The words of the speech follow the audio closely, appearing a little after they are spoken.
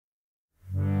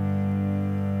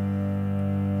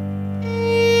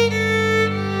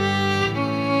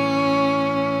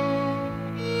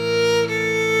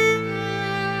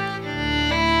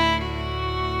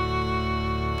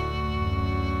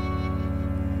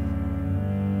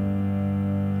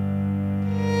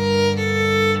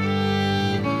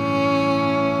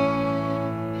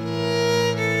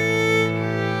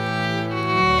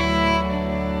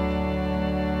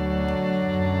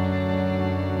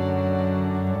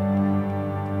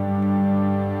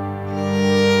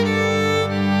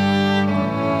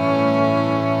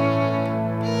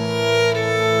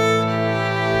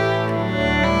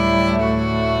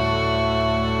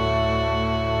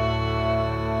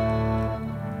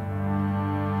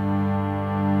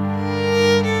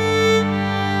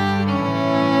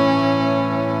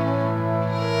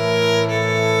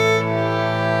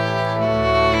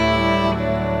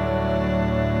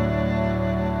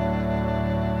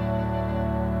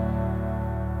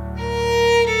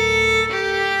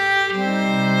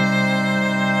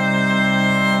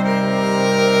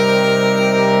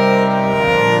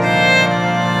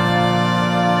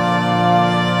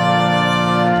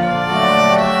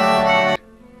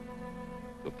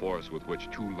force with which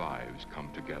two lives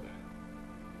come together.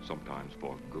 Sometimes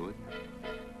for good,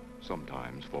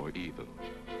 sometimes for evil.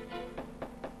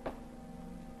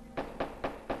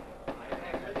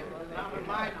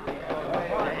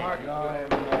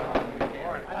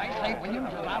 I say,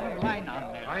 Williams, a lot of line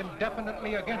on there. I'm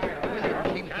definitely against it.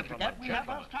 Williams seems to forget we have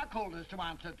our stockholders to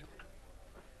answer to.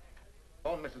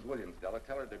 Phone Mrs. Williams, Della.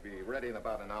 Tell her to be ready in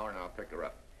about an hour, and I'll pick her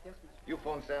up. Yes, Mr. You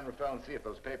phone San Rafael and see if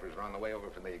those papers are on the way over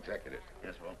from the executive.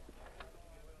 Yes, Will.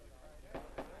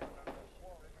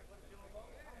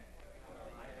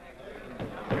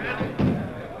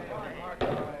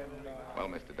 Well,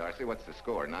 Mr. Darcy, what's the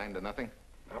score? 9-0?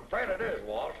 I'm afraid it is,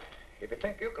 Walt. If you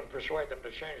think you can persuade them to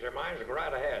change their minds, go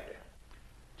right ahead.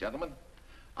 Gentlemen,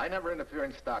 I never interfere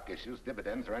in stock issues,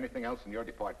 dividends, or anything else in your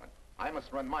department. I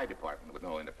must run my department with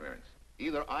no interference.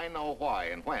 Either I know why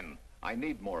and when I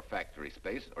need more factory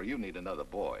space, or you need another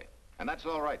boy. And that's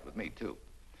all right with me, too.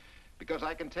 Because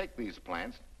I can take these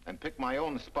plants and pick my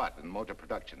own spot in the motor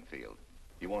production field.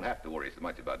 You won't have to worry so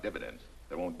much about dividends.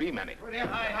 There won't be many.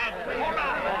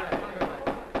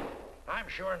 I'm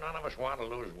sure none of us want to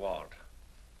lose Walt.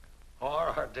 Or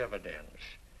our dividends.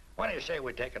 What do you say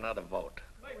we take another vote?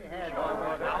 Now,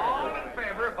 all in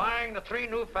favor of buying the 3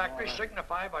 new factories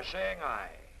signify by saying aye.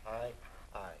 Aye.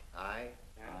 Aye. Aye?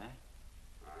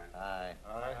 Aye.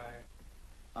 Aye.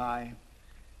 Aye.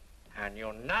 An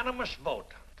unanimous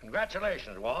vote.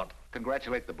 Congratulations, Walt.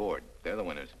 Congratulate the board. They're the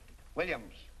winners.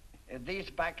 Williams, if these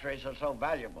factories are so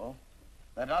valuable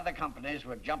that other companies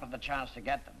would jump at the chance to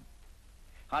get them,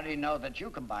 how do you know that you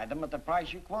can buy them at the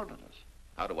price you quoted us?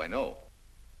 How do I know?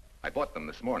 I bought them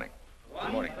this morning.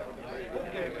 Good morning.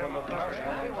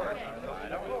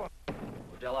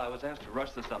 Della, I was asked to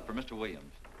rush this up for Mr.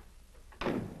 Williams.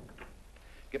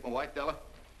 Get my wife, Della?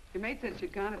 Your maid said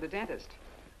she'd gone to the dentist.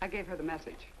 I gave her the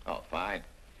message. Oh, fine.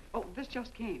 Oh, this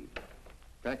just came.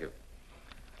 Thank you.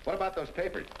 What about those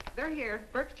papers? They're here.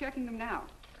 Burke's checking them now.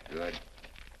 Good.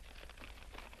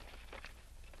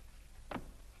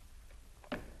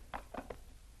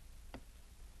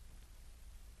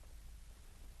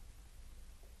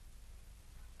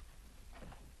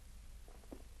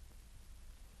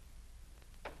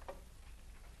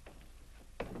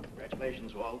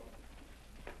 Congratulations, Walt.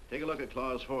 Take a look at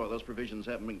Clause 4. Those provisions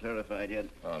haven't been clarified yet.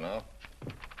 Oh, no?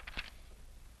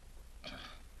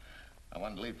 I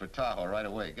wanted to leave for Tahoe right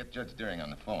away. Get Judge Deering on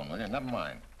the phone, will you? Never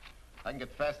mind. I can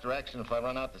get faster action if I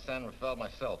run out to San Rafael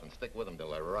myself and stick with them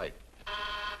till they're right.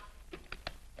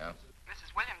 Yeah?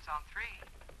 Mrs. Williams on 3.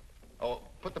 Oh,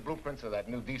 put the blueprints of that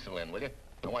new diesel in, will you?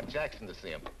 I want Jackson to see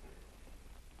him.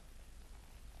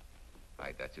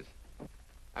 Hi, Duchess.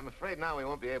 I'm afraid now we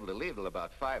won't be able to leave till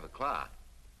about 5 o'clock.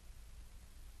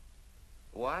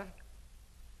 What?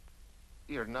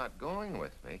 You're not going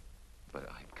with me, but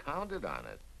I counted on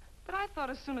it. But I thought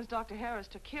as soon as Dr. Harris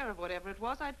took care of whatever it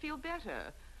was, I'd feel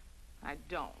better. I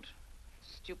don't.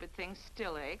 Stupid thing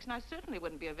still aches, and I certainly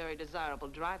wouldn't be a very desirable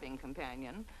driving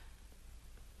companion.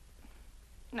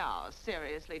 No,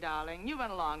 seriously, darling, you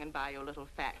run along and buy your little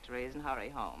factories and hurry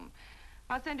home.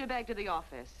 I'll send you back to the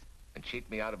office. And cheat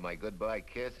me out of my goodbye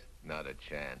kiss? Not a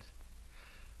chance.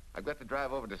 I've got to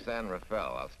drive over to San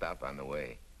Rafael. I'll stop on the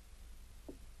way.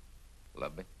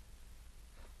 Love me?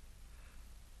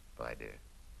 Bye, dear.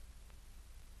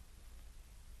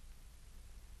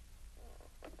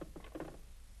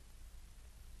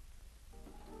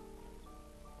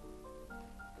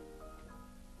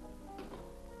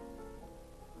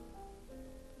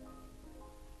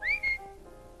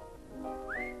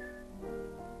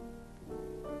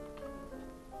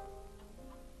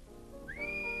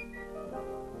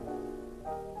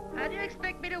 How do you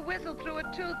expect me to whistle through a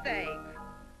toothache?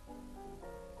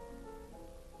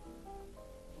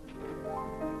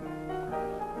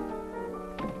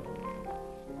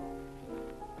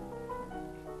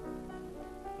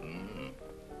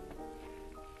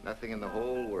 Nothing in the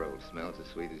whole world smells as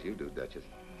sweet as you do, Duchess.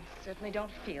 Certainly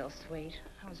don't feel sweet.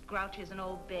 I was grouchy as an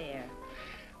old bear.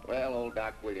 Well, old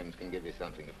Doc Williams can give you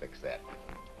something to fix that.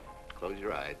 Close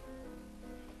your eyes.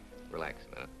 Relax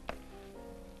a minute.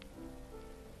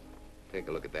 Take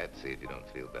a look at that, see if you don't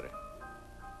feel better.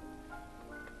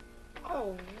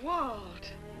 Oh,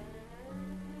 Walt.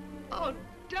 Oh,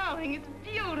 darling, it's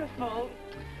beautiful.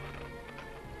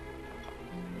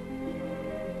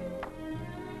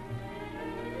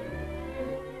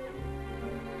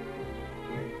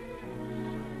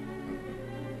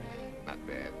 Not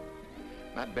bad.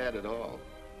 Not bad at all.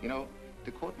 You know,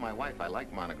 to quote my wife, I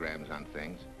like monograms on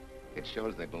things. It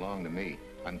shows they belong to me,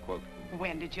 unquote.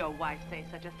 When did your wife say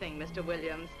such a thing, Mr.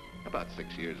 Williams? About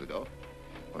 6 years ago,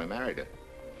 when I married her.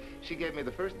 She gave me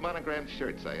the first monogrammed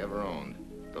shirts I ever owned.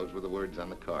 Those were the words on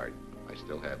the card. I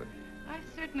still have it. I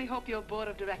certainly hope your board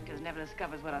of directors never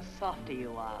discovers what a softy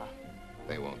you are.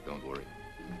 They won't, don't worry.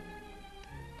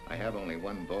 I have only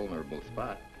one vulnerable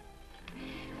spot.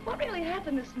 What really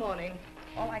happened this morning?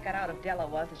 All I got out of Della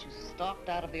was that you stalked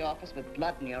out of the office with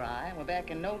blood in your eye and were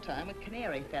back in no time with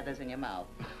canary feathers in your mouth.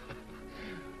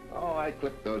 Oh, I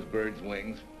clipped those birds'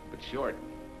 wings, but short.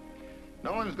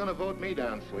 No one's gonna vote me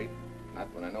down, sweet.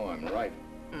 Not when I know I'm right.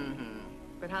 Mm-hmm.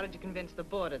 But how did you convince the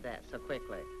board of that so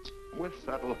quickly? With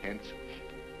subtle hints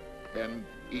and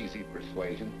easy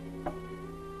persuasion.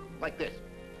 Like this.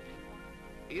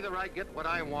 Either I get what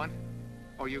I want,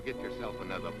 or you get yourself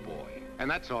another boy. And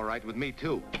that's all right with me,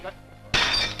 too.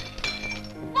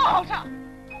 Walter!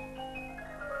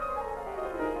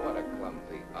 What a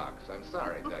clumsy ox. I'm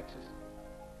sorry, Duchess.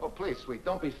 Oh, please, sweet,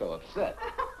 don't be so upset.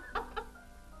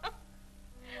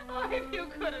 Oh, if you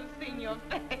could have seen your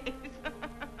face.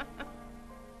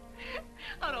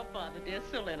 Oh, don't bother, dear.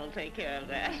 Sulin will take care of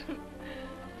that.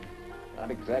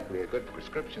 Not exactly a good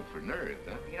prescription for nerves,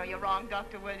 huh? You know, you're wrong,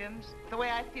 Dr. Williams. The way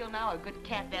I feel now, a good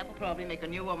catnap will probably make a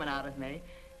new woman out of me.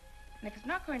 And if it's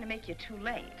not going to make you too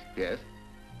late... Yes?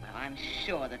 Well, I'm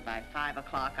sure that by 5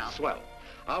 o'clock I'll... Swell.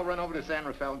 I'll run over to San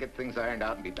Rafael, get things ironed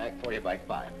out, and be back for you by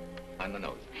 5. On the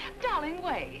nose. Darling,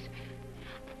 wait.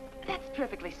 That's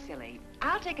perfectly silly.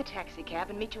 I'll take a taxi cab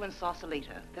and meet you in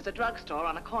Sausalito. There's a drugstore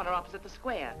on a corner opposite the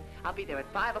square. I'll be there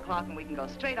at 5 o'clock and we can go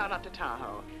straight on up to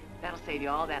Tahoe. That'll save you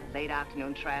all that late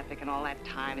afternoon traffic and all that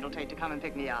time it'll take to come and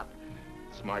pick me up.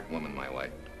 Smart woman, my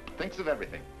wife. Thinks of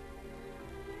everything.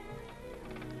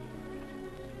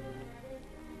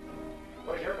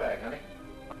 Where's your bag, honey?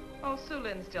 Oh,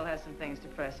 Sulin still has some things to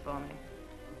press for me.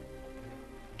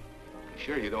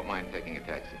 Sure you don't mind taking a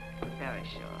taxi? Very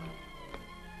sure.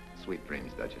 Sweet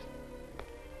dreams, Duchess.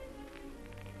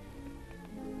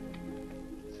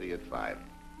 See you at 5.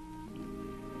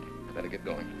 I better get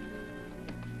going.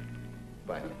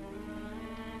 Bye, honey.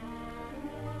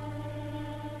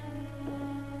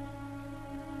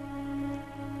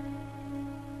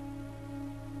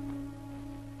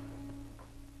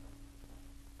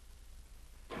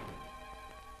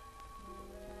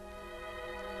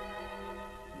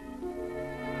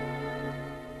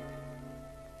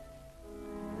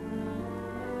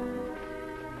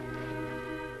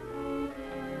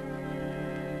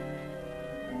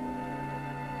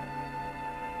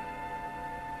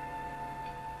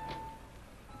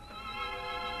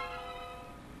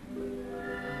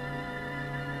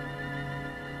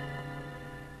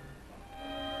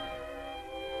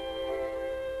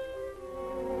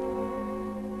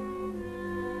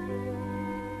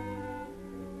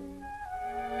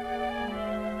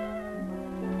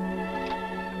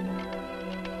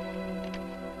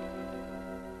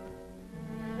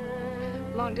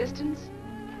 Long distance?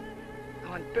 I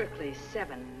want Berkeley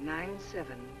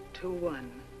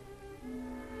 79721.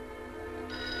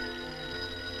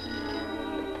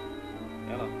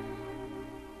 Hello.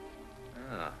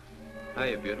 Ah,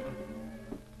 hiya, beautiful.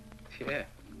 Yeah.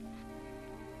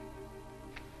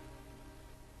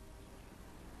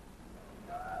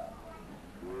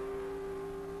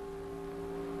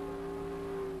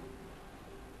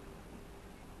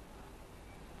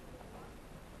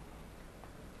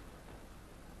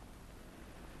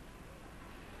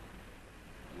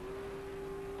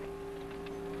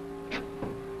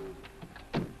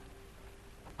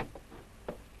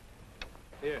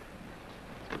 Here.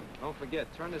 Don't forget,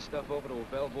 turn this stuff over to a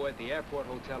bellboy at the Airport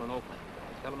Hotel in Oakland.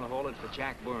 Tell him to hold it for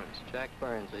Jack Burns. Jack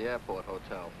Burns, the Airport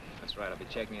Hotel. That's right, I'll be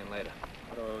checking in later.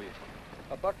 What do I owe you?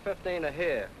 $1.15 a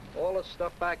here. All this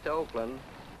stuff back to Oakland.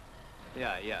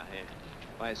 Yeah, here.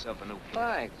 Buy yourself a new key.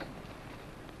 Thanks.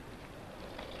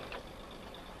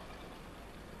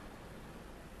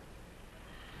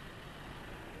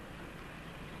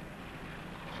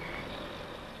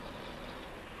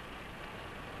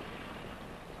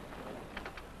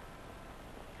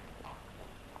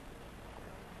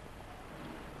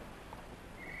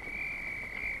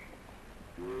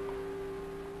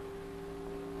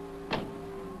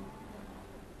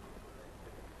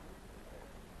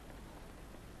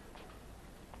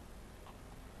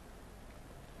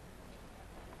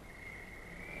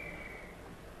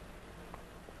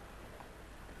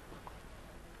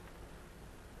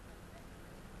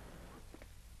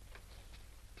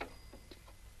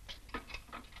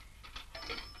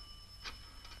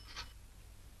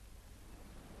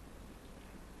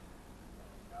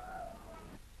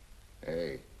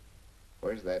 Hey,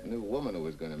 where's that new woman who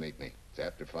was going to meet me? It's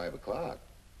after 5 o'clock.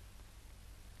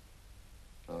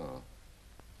 Oh,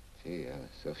 gee, I was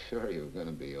so sure you were going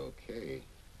to be okay.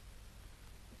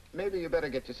 Maybe you better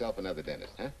get yourself another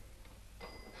dentist, huh?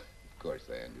 course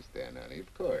I understand, honey,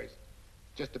 of course.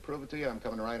 Just to prove it to you, I'm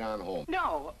coming right on home.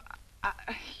 No,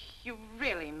 you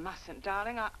really mustn't,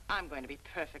 darling. I'm going to be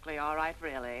perfectly all right,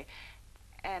 really.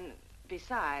 And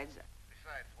besides...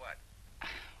 Besides what?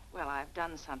 Well, I've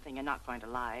done something you're not going to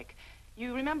like.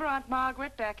 You remember Aunt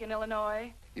Margaret back in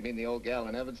Illinois? You mean the old gal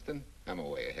in Evanston? I'm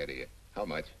way ahead of you. How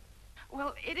much?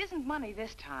 Well, it isn't money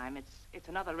this time. It's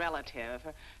another relative.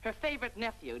 Her favorite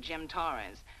nephew, Jim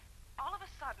Torrance. All of a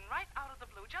sudden, right out of the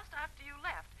blue, just after you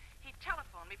left, he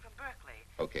telephoned me from Berkeley.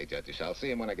 Okay, Judge, I'll see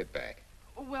him when I get back.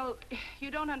 Well, you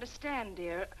don't understand,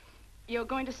 dear. You're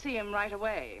going to see him right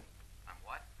away. I'm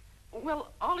what?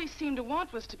 Well, all he seemed to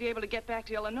want was to be able to get back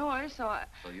to Illinois, so I...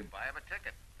 So you buy him a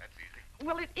ticket. That's easy.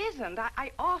 Well, it isn't.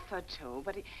 I offered to,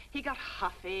 but he got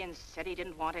huffy and said he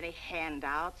didn't want any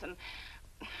handouts, and...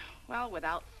 Well,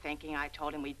 without thinking, I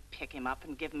told him we'd pick him up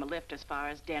and give him a lift as far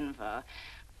as Denver.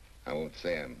 I won't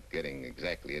say I'm getting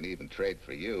exactly an even trade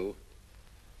for you,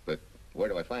 but where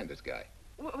do I find this guy?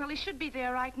 Well, he should be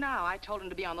there right now. I told him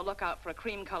to be on the lookout for a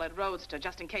cream-colored roadster,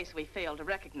 just in case we fail to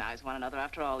recognize one another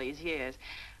after all these years.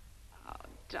 Oh,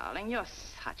 darling, you're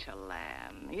such a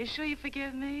lamb. You sure you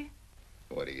forgive me?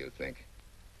 What do you think?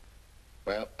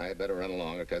 Well, I'd better run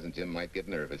along, or Cousin Jim might get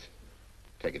nervous.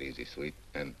 Take it easy, sweet,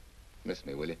 and miss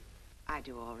me, will you? I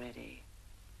do already.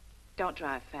 Don't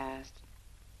drive fast.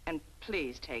 And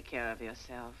please take care of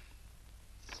yourself.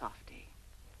 Softy.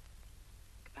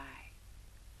 Goodbye.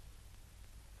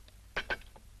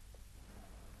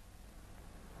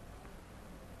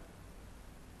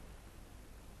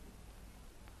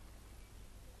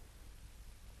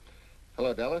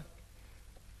 Hello, Della.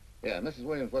 Yeah, Mrs.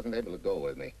 Williams wasn't able to go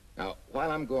with me. Now,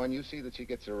 while I'm gone, you see that she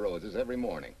gets her roses every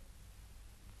morning.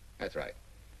 That's right.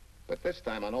 But this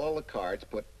time, on all the cards,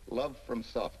 put love from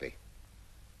Softy.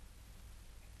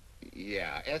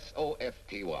 Yeah,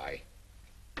 S-O-F-T-Y.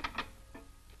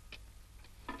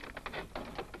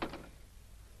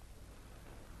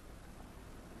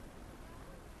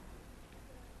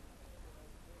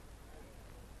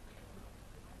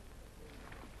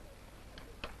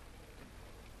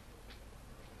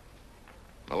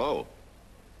 Hello.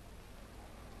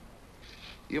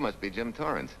 You must be Jim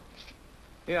Torrance.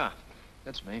 Yeah,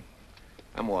 that's me.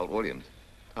 I'm Walt Williams.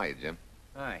 Hiya, Jim.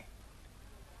 Hi.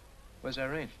 Where's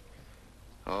Irene?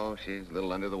 Oh, she's a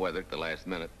little under the weather at the last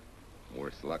minute.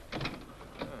 Worse luck.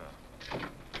 Oh,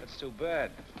 that's too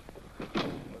bad. I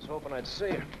was hoping I'd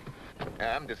see her.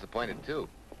 Yeah, I'm disappointed, too.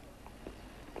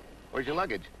 Where's your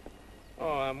luggage?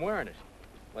 Oh, I'm wearing it.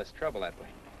 Less trouble that way.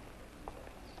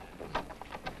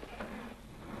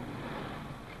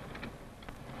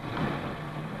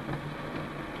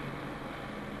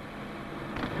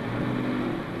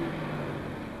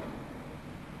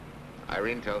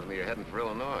 Irene tells me you're heading for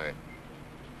Illinois.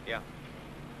 Yeah.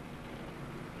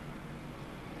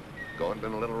 Going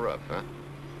been a little rough, huh?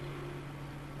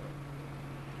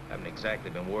 Haven't exactly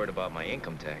been worried about my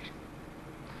income tax.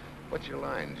 What's your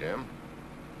line, Jim?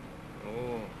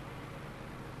 Oh,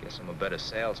 guess I'm a better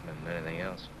salesman than anything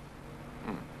else.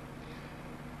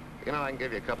 You know, I can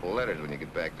give you a couple of letters when you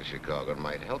get back to Chicago. It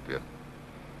might help you.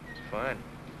 It's fine.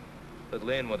 Little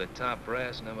in with a top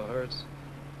brass never hurts.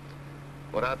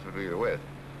 What outfit were you with?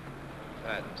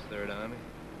 Patton's Third Army.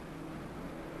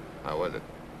 How was it?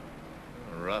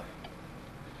 Rough.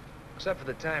 Except for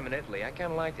the time in Italy. I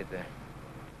kind of liked it there.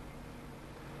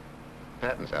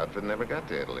 Patton's outfit never got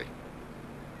to Italy.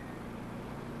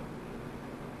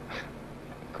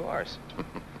 Of course.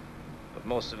 But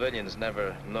most civilians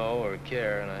never know or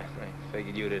care, and I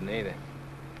figured you didn't either.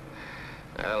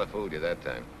 Well, I fooled you that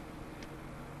time.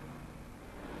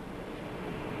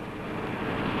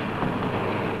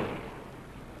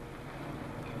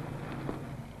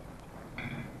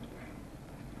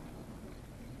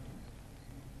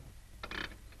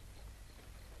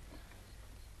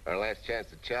 Our last chance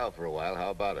to chow for a while. How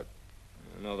about it?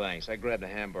 No, thanks. I grabbed a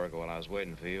hamburger while I was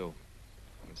waiting for you.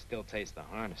 I can still taste the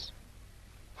harness.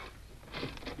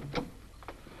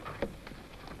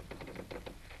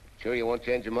 Sure you won't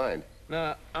change your mind?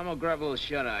 No, I'm gonna grab a little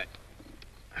shut-eye.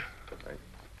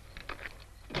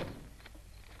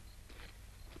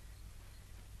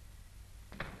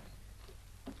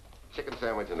 Chicken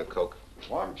sandwich and a Coke.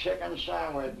 One chicken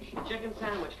sandwich. Chicken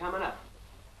sandwich coming up.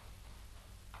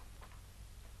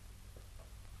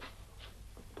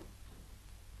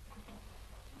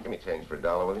 Give me change for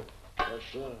 $1, will you? Yes,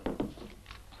 sir.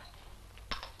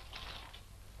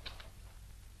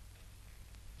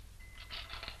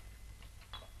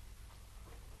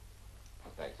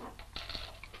 Thanks.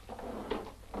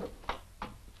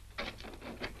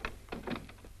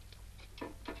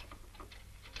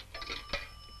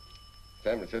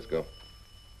 San Francisco.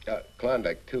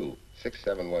 Klondike 2,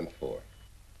 6714.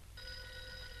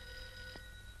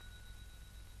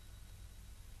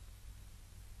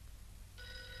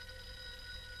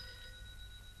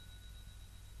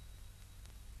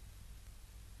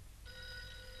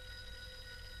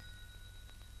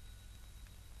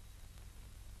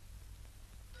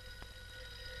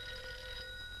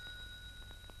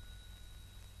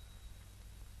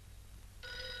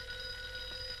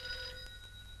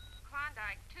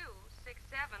 Klondike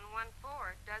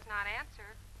 26714 does not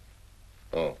answer.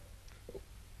 Oh.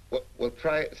 We'll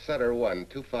try Sutter 1,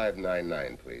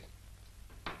 2599, please.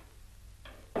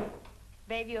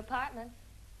 Bayview Apartments.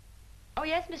 Oh,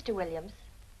 yes, Mr. Williams.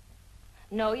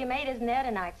 No, your maid isn't there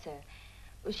tonight, sir.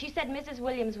 Well, she said Mrs.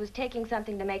 Williams was taking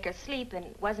something to make her sleep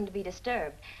and wasn't to be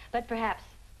disturbed. But perhaps...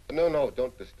 No,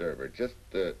 don't disturb her. Just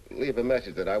leave a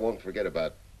message that I won't forget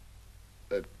about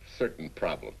a certain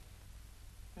problem.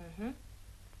 Mm-hmm.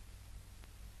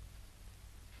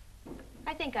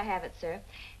 I think I have it, sir.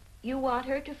 You want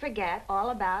her to forget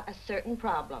all about a certain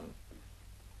problem.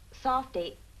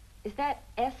 Softy, is that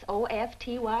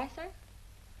S-O-F-T-Y, sir?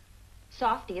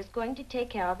 Softy is going to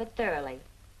take care of it thoroughly.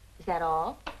 Is that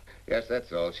all? Yes,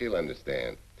 that's all. She'll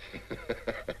understand.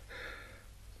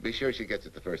 Be sure she gets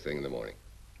it the first thing in the morning.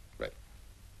 Right.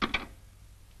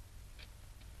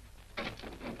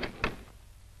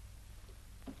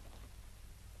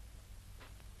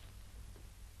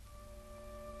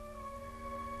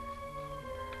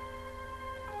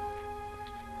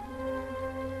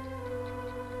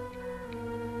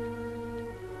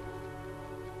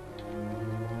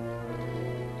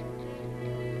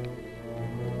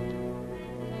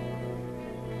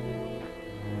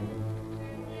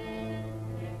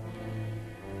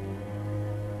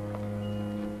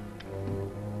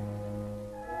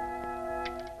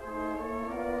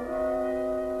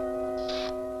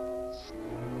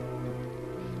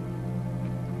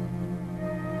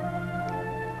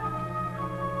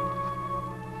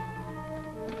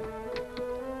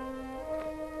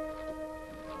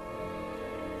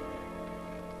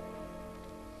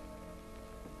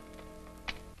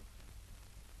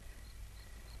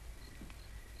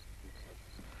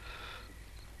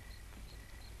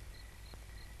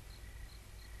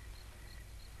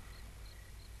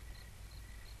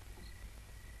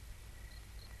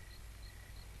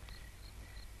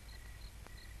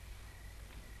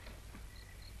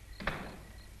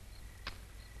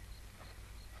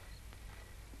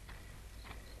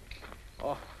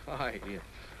 Oh, hi. Yeah.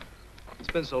 It's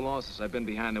been so long since I've been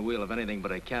behind the wheel of anything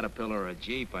but a Caterpillar or a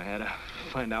Jeep, I had to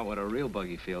find out what a real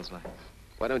buggy feels like.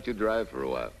 Why don't you drive for a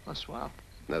while? Oh, swell.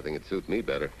 Nothing would suit me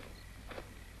better.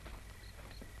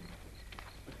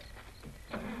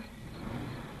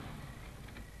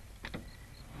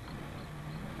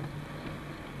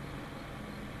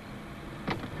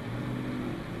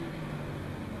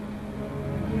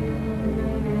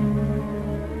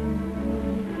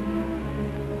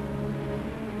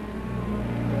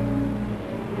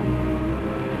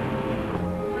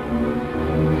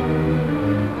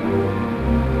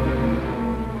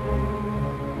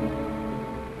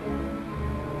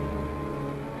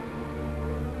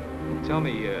 Tell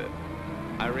me,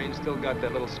 Irene still got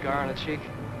that little scar on her cheek?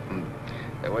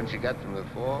 That one she got from the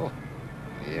fall?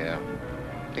 Yeah.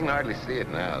 You can hardly see it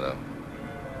now, though.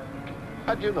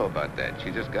 How'd you know about that?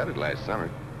 She just got it last summer.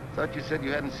 Thought you said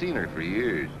you hadn't seen her for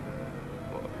years.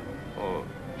 Oh,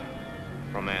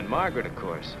 from Aunt Margaret, of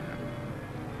course.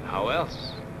 How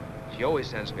else? She always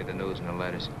sends me the news in her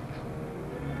letters.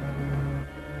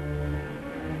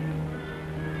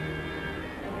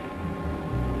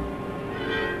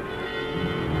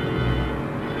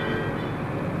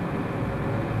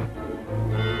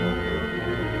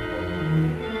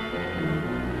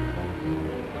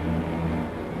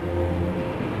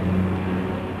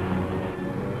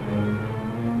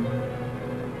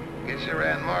 Sure,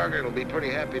 Aunt Margaret will be pretty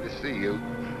happy to see you.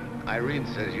 Irene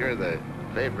says you're the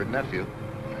favorite nephew.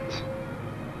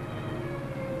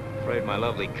 Afraid my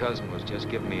lovely cousin was just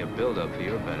giving me a build-up for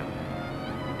your benefit.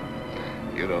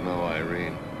 You don't know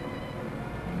Irene.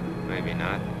 Maybe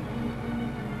not.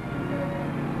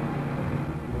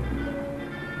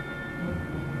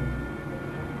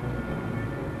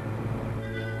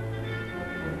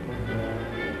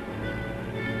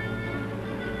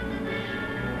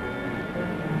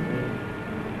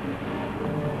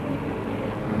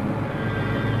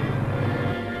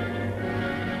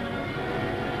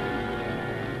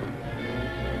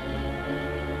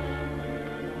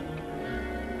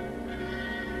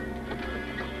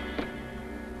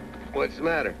 What's the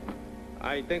matter?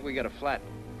 I think we got a flat.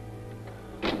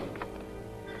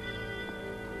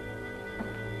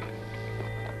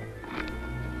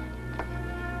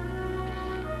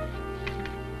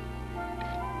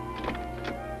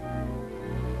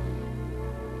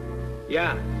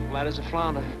 Yeah, flat as a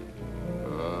flounder.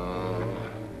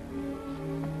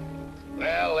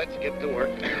 Well, let's get to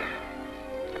work.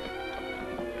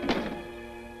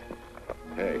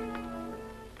 Hey,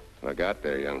 look out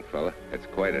there, young fella. It's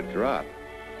quite a drop.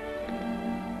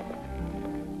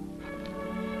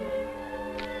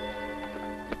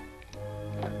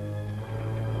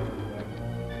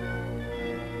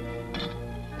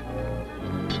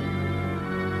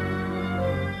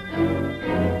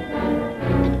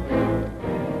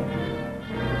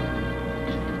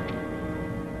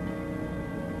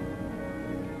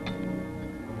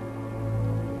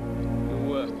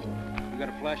 You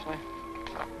got a flashlight?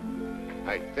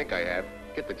 I think I have.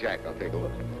 Get the jack. I'll take a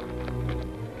look.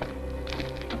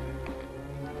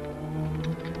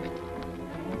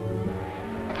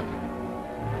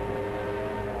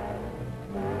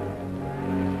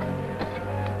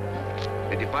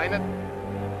 Did you find it?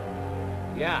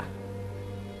 Yeah.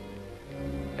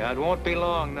 Yeah, it won't be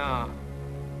long now.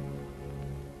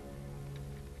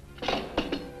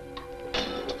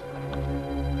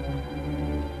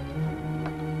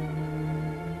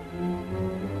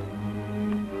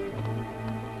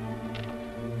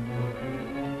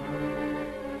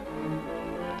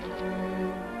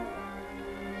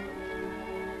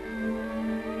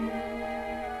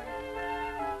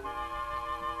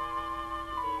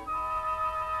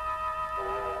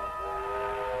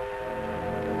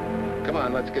 Come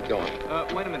on, let's get going.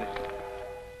 Wait a minute.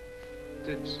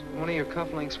 Did one of your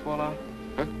cufflinks fall out?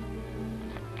 Huh?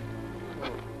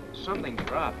 Well, something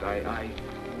dropped. I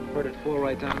heard it fall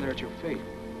right down there at your feet.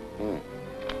 Hmm.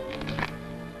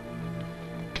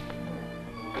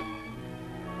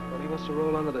 Well, he must have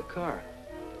rolled under the car.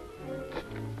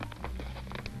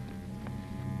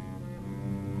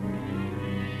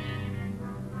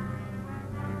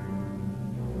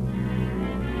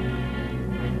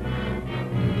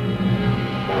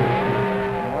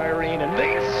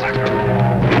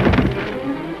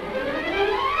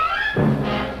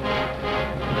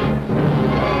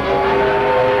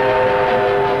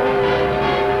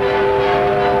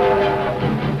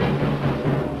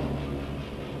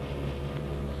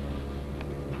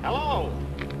 Hello?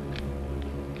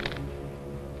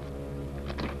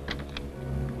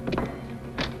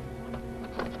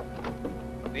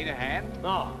 Need a hand?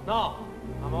 No, no.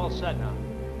 I'm all set now.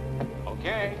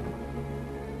 Okay.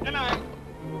 Good night.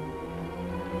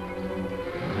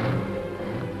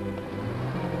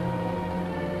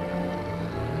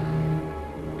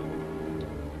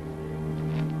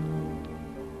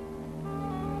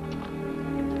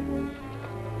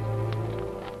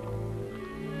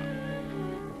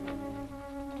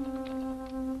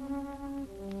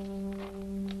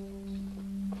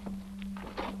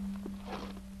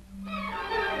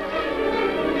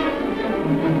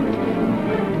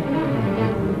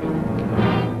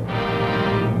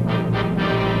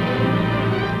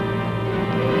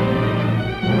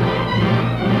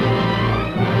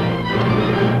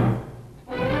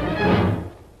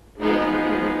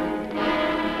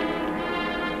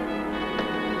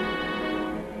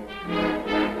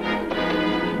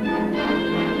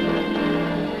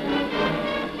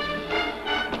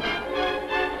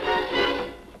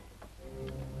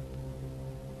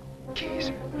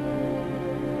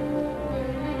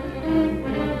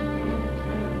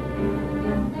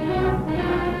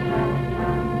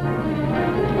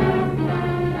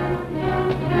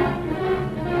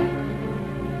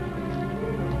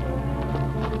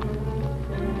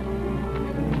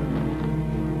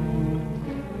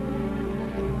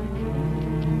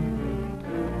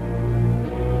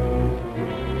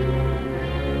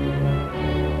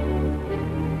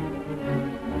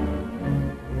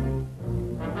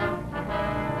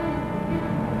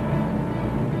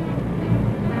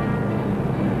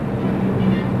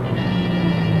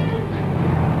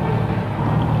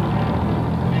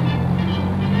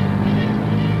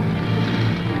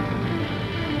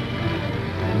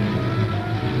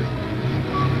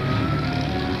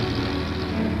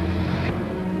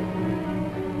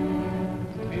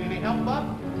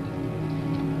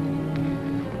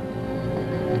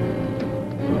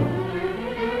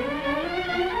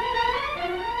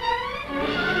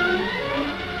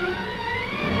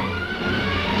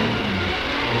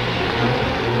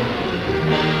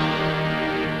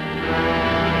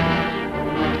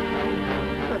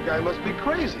 Must be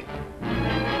crazy.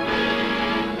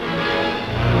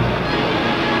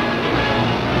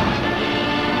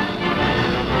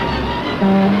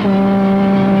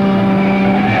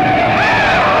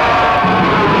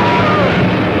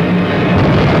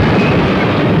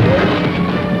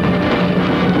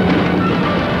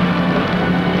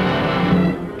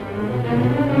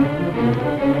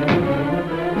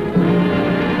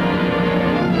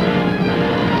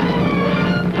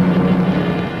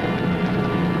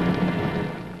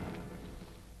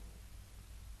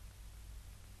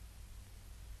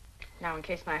 Now, in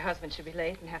case my husband should be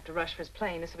late and have to rush for his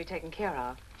plane, this will be taken care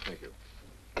of. Thank you.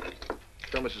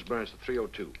 Tell Mrs. Burns the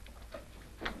 302.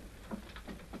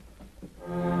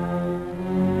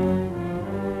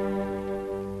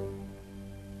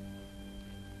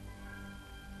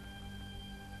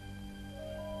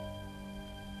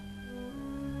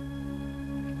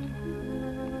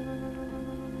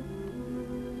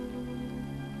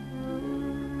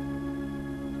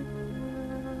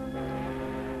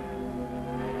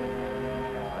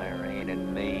 Irene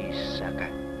and me, sucker.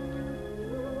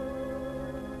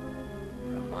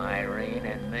 From Irene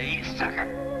and me, sucker.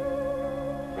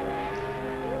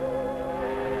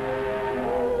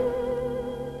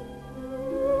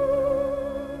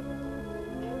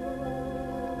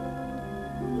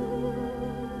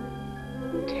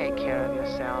 Take care of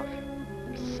yourself.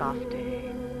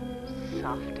 Softy.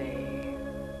 Softy.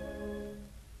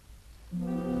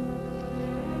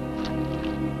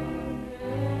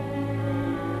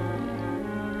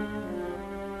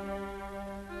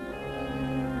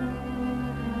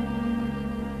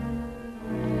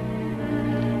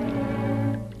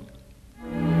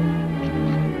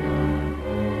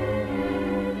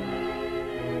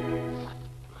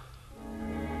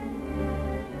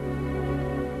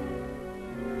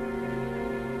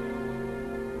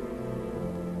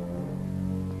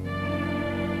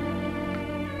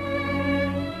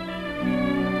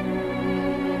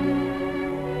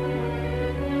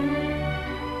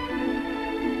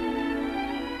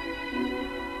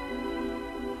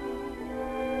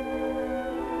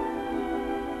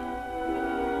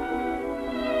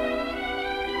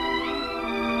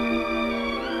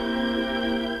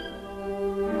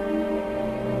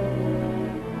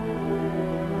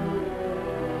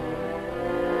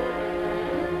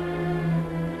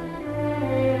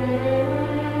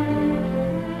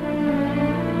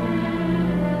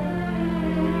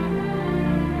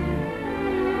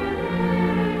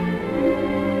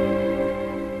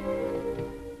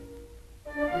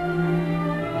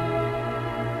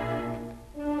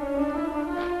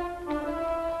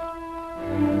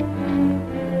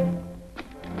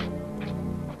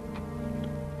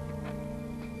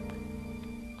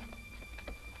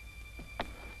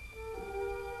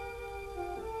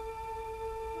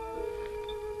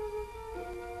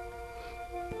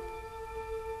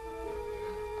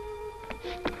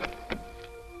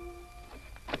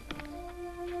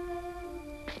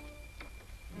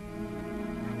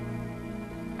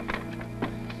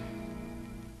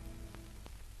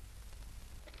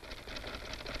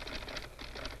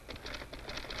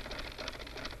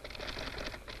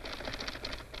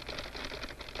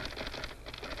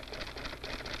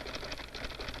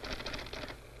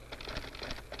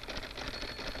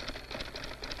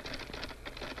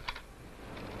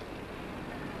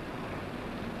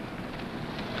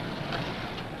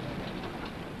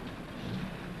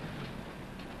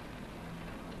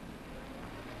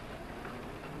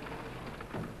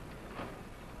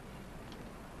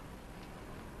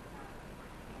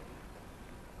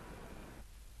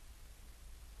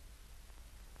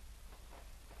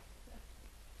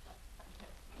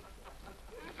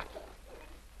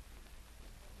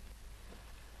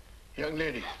 Young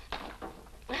lady,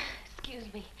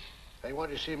 Excuse me. I want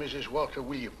to see Mrs. Walter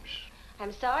Williams.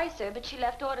 I'm sorry, sir, but she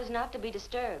left orders not to be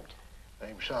disturbed.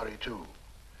 I'm sorry, too.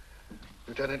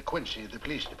 Lieutenant Quincy of the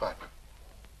police department.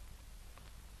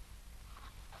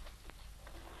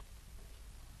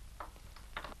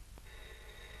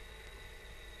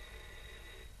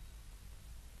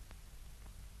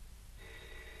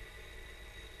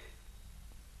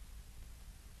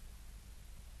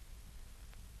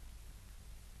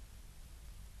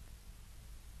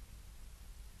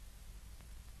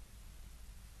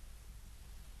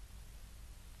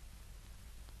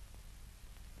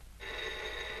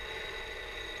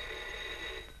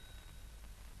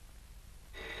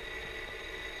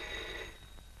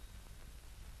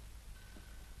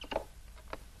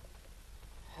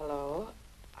 Hello?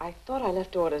 I thought I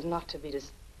left orders not to be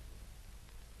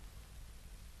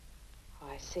Oh,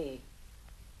 I see.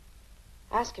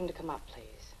 Ask him to come up,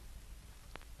 please.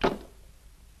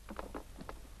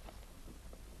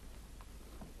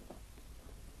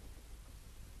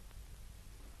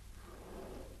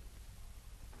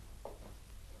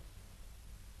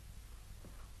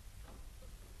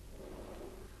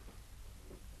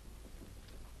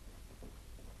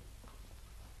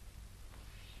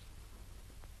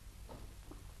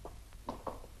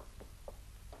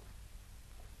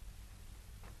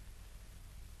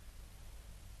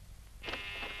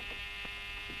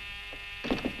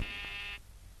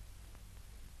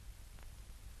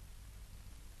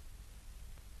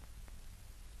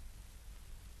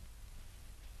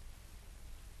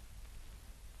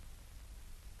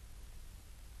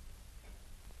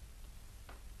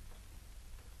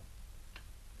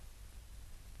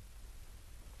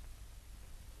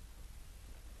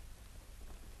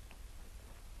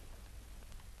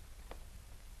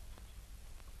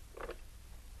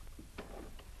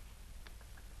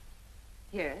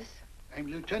 Yes? I'm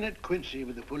Lieutenant Quincy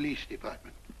with the police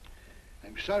department.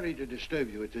 I'm sorry to disturb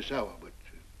you at this hour, but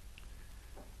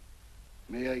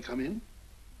may I come in?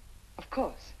 Of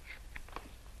course.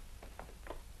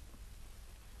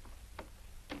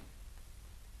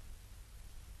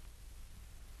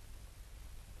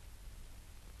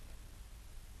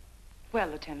 Well,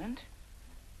 Lieutenant?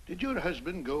 Did your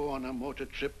husband go on a motor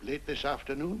trip late this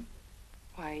afternoon?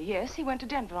 Why, yes, he went to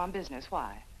Denver on business.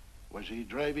 Why? Was he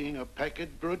driving a Packard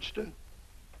roadster?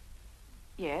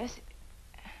 Yes.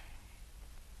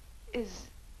 Is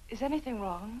anything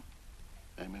wrong?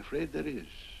 I'm afraid there is.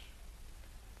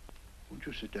 Won't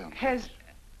you sit down? Has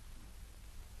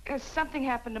something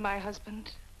happened to my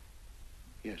husband?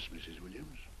 Yes, Mrs.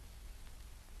 Williams.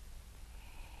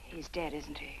 He's dead,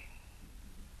 isn't he?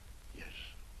 Yes.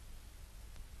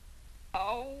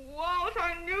 Oh, Walt,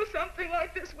 I knew something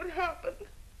like this would happen.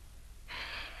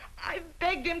 I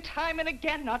begged him time and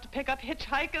again not to pick up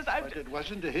hitchhikers. But it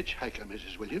wasn't a hitchhiker,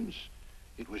 Mrs. Williams.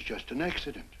 It was just an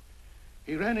accident.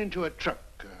 He ran into a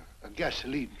truck, a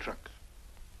gasoline truck.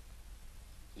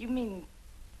 You mean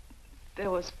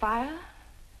there was fire?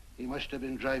 He must have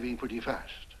been driving pretty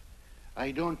fast.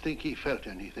 I don't think he felt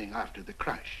anything after the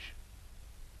crash.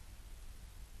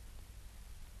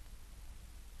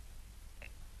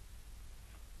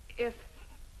 If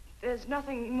there's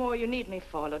nothing more you need me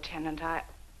for, Lieutenant, I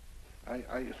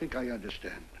think I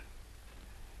understand.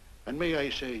 And may I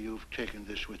say you've taken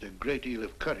this with a great deal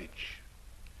of courage.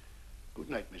 Good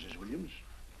night, Mrs. Williams.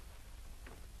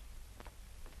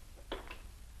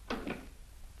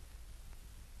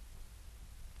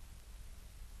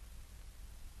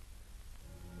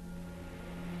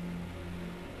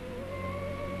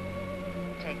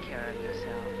 Take care of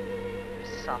yourself.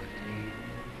 Softly.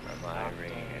 From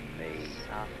Irene and me.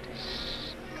 Softly.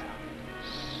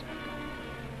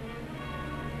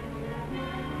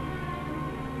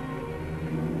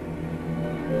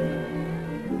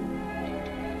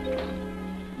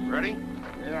 Ready?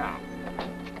 Yeah.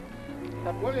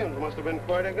 That Williams must have been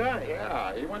quite a guy.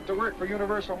 Yeah, he went to work for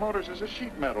Universal Motors as a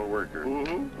sheet metal worker.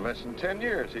 Mm-hmm. Less than 10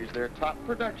 years, he's their top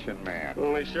production man.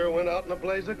 Well, he sure went out in a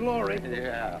blaze of glory.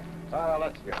 Yeah.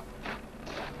 Let's go.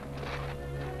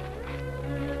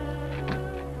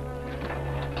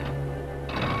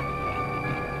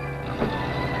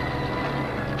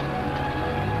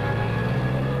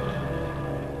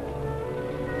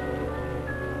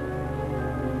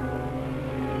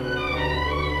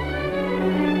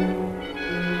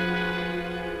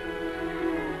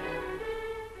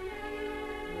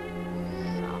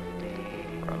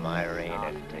 From Irene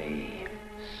and me.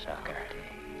 Sucker.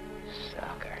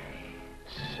 Sucker.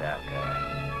 Sucker.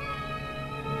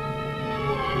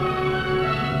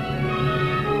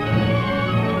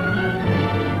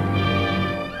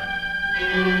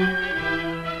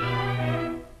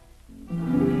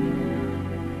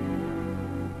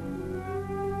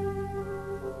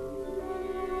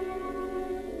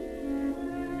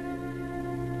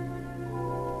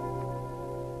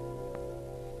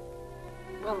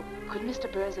 Well, could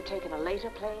Mr. Burns have taken a later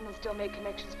plane and still made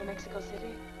connections for Mexico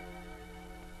City?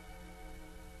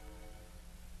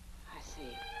 I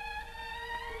see.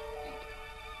 Thank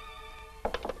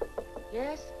you.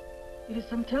 Yes? It is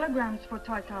some telegrams for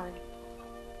Tai.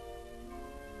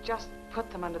 Just put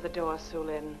them under the door,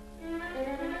 Sulin.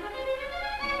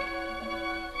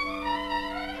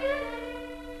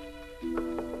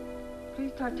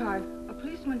 Please, Tai, a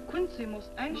policeman Quincy most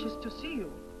anxious to see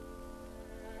you.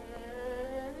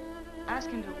 Ask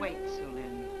him to wait,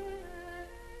 Sulin.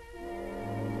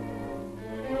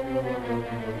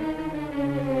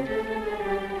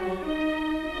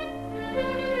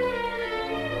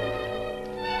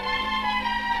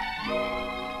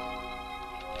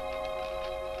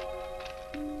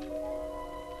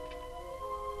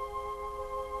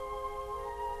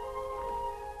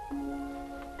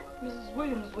 Mrs.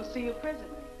 Williams will see you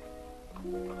presently.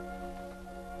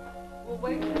 Will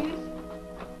wait, please.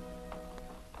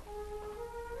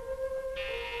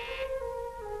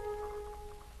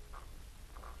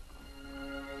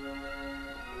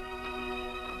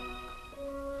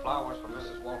 Flowers for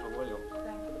Mrs. Walter Williams.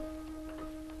 Thank you.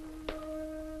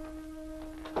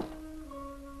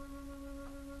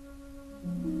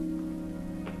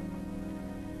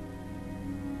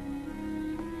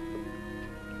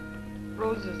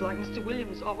 Roses like Mr.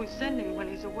 Williams always sending when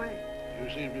he's away. You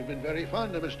seem to have been very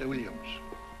fond of Mr. Williams.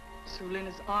 Sulin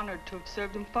is honored to have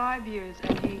served him 5 years,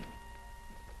 and he...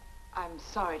 I'm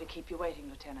sorry to keep you waiting,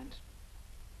 Lieutenant.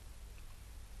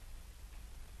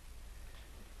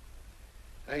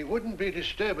 I wouldn't be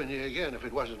disturbing you again if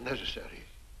it wasn't necessary.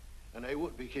 And I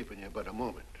would be keeping you but a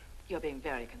moment. You're being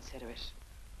very considerate.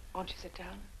 Won't you sit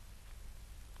down?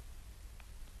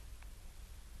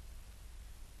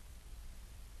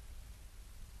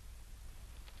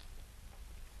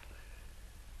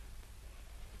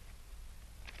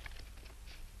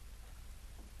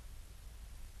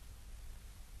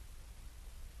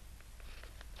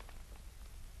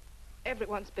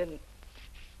 Everyone's been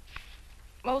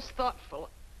most thoughtful.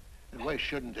 And why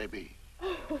shouldn't they be?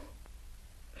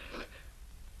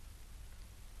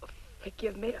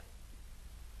 Forgive me.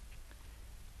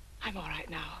 I'm all right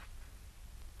now.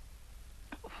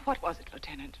 What was it,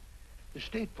 Lieutenant? The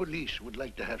state police would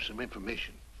like to have some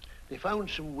information. They found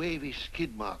some wavy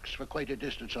skid marks for quite a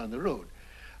distance on the road,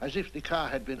 as if the car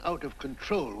had been out of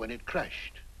control when it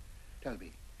crashed. Tell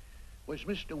me, was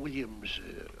Mr. Williams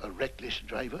a reckless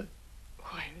driver?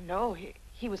 Why, no.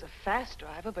 He was a fast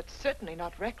driver, but certainly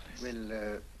not reckless.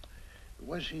 Well,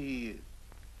 was he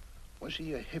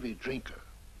a heavy drinker?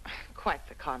 Quite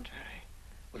the contrary.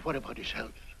 Well, what about his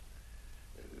health?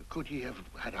 Could he have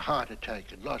had a heart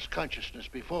attack and lost consciousness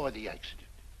before the accident?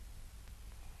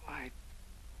 Why,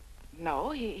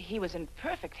 no. He was in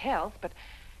perfect health, but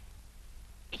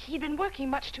he'd been working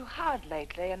much too hard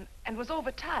lately and was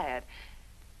overtired.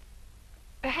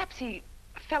 Perhaps he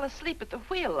fell asleep at the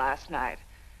wheel last night.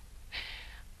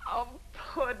 Oh,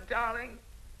 poor darling.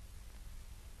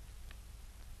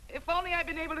 If only I'd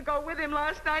been able to go with him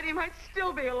last night, he might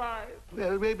still be alive.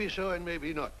 Well, maybe so and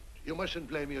maybe not. You mustn't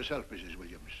blame yourself, Mrs.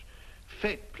 Williams.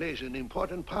 Fate plays an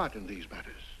important part in these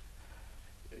matters.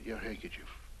 Your handkerchief.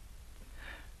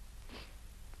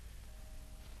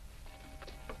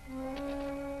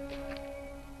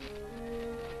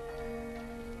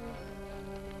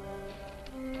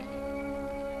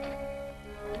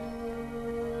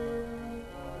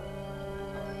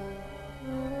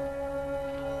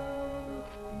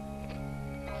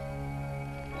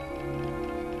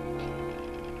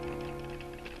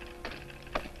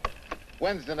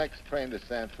 When's the next train to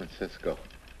San Francisco?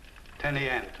 10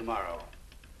 a.m. tomorrow.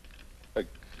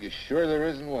 You sure there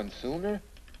isn't one sooner?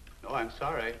 No, I'm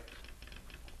sorry.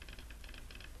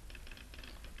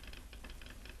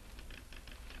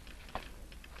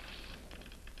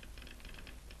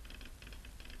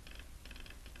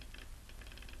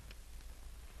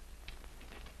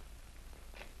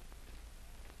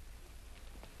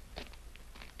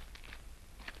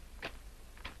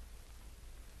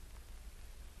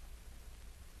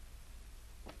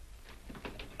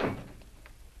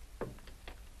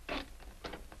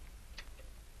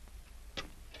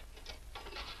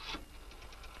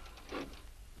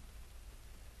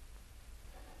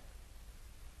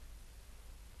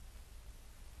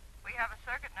 We have a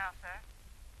circuit now, sir.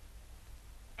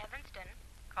 Evanston.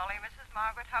 Calling Mrs.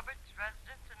 Margaret Hubbard's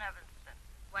residence in Evanston.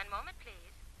 One moment,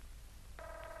 please.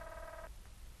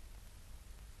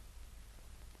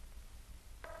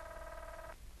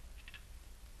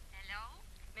 Hello?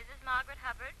 Mrs. Margaret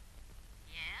Hubbard?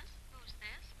 Yes? Who's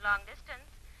this? Long distance.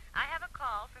 I have a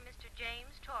call from Mr.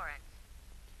 James Torrance.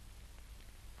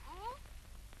 Who?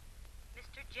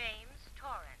 Mr. James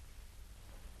Torrance.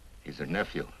 He's her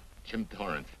nephew, Jim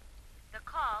Torrance. The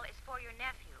call is for your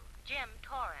nephew, Jim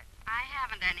Torrance. I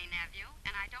haven't any nephew,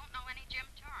 and I don't know any Jim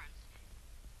Torrance.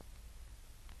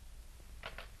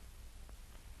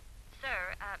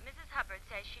 Sir, Mrs. Hubbard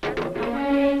says she doesn't know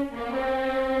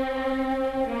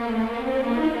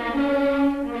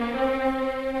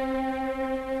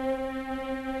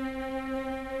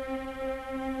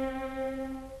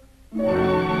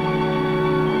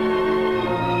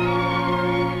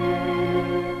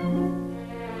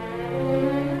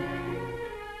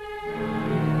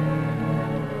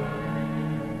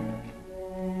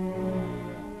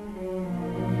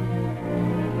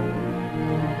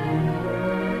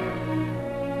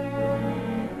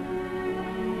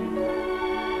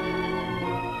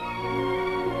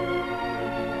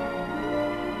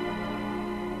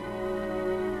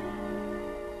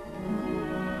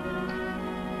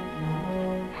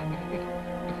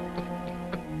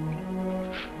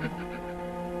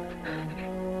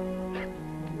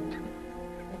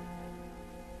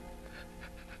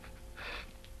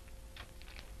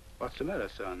What's the matter,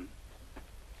 son?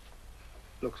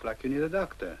 Looks like you need a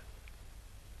doctor.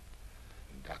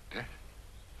 Doctor?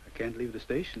 I can't leave the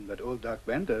station, but old Doc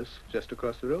Bender's just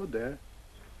across the road there.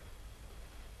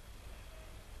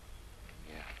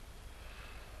 Yeah.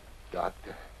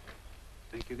 Doctor?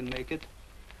 Think you can make it?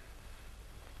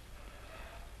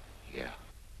 Yeah.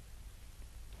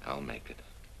 I'll make it.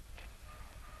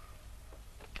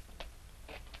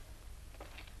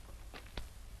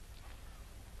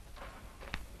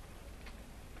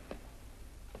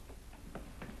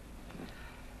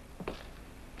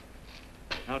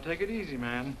 Now take it easy,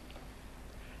 man.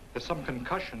 There's some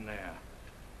concussion there.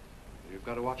 You've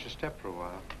got to watch your step for a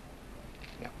while.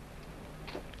 Yeah.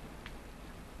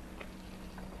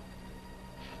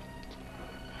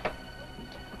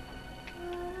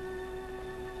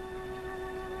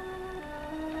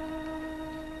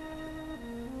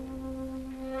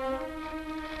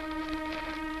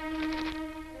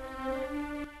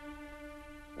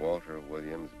 Walter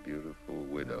Williams' beautiful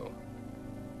widow,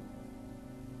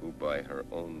 who by her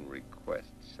own request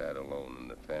sat alone in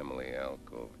the family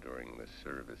alcove during the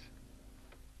service.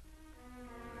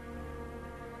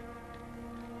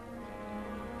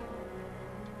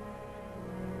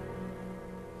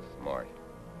 Smart.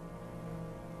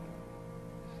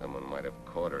 Someone might have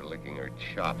caught her licking her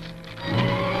chops.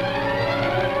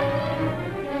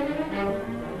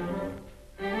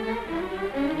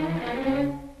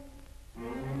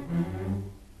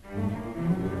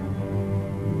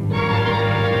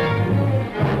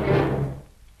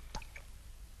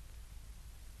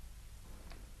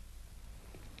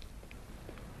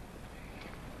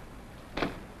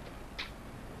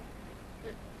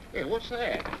 Hey, what's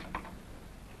that?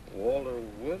 Walter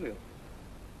Williams.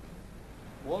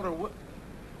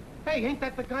 Hey, ain't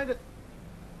that the guy that...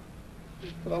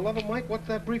 For the love of Mike, what's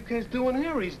that briefcase doing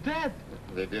here? He's dead.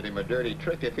 They did him a dirty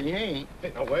trick if he ain't.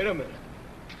 Hey, now, wait a minute.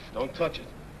 Don't touch it.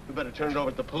 We better turn it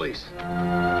over to the police.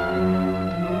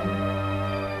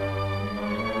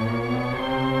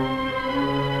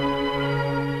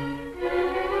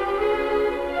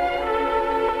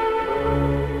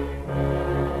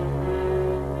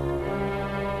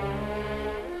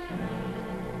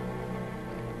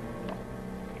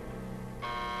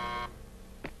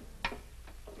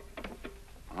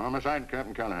 Homicide,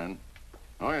 Captain Callahan.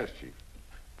 Oh, yes, Chief.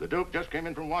 The Duke just came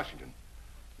in from Washington.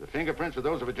 The fingerprints are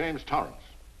those of a James Torrance.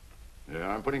 Yeah,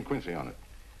 I'm putting Quincy on it.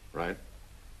 Right.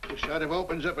 This sort of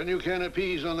opens up a new can of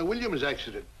peas on the Williams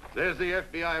accident. There's the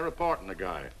FBI reporting the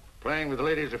guy. Playing with the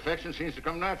lady's affection seems to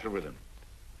come natural with him.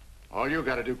 All you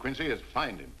got to do, Quincy, is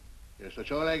find him. Yes,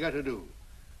 that's all I got to do.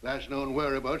 Last known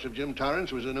whereabouts of Jim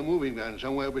Torrance was in a moving van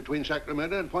somewhere between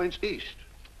Sacramento and Points East.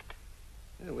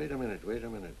 Yeah, wait a minute.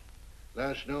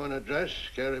 Last known address,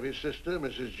 care of his sister,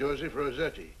 Mrs. Joseph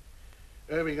Rossetti.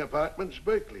 Irving Apartments,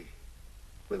 Berkeley.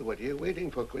 Well, what are you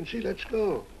waiting for, Quincy? Let's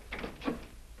go.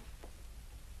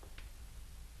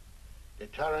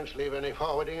 Did Torrance leave any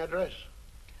forwarding address?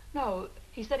 No,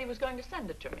 he said he was going to send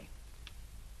it to me.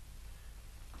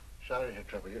 Sorry to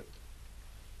trouble you.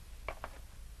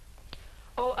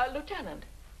 Oh, Lieutenant,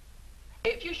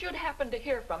 if you should happen to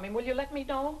hear from him, will you let me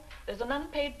know? There's an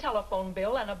unpaid telephone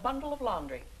bill and a bundle of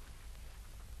laundry.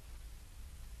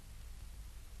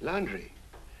 Laundry?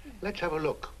 Let's have a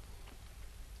look.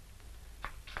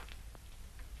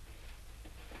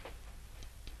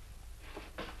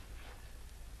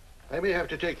 I may have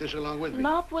to take this along with me.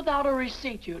 Not without a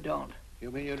receipt, you don't.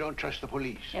 You mean you don't trust the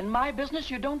police? In my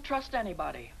business, you don't trust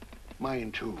anybody.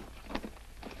 Mine, too.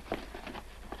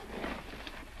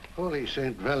 Holy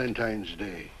St. Valentine's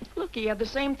Day. Look, he had the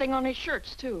same thing on his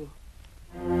shirts, too.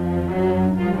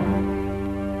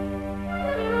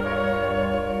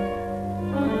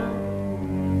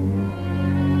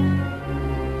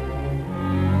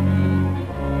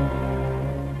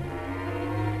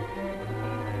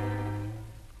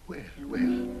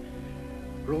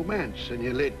 Romance in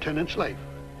your late tenant's life.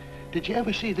 Did you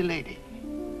ever see the lady?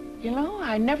 You know,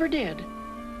 I never did.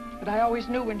 But I always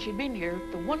knew when she'd been here,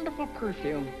 the wonderful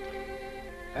perfume.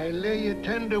 I lay you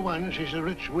 10 to 1 she's a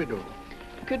rich widow.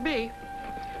 Could be.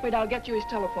 Wait, I'll get you his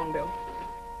telephone bill.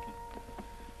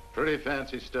 Pretty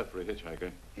fancy stuff for a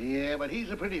hitchhiker. Yeah, but he's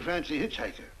a pretty fancy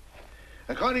hitchhiker.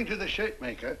 According to the shirt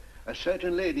maker, a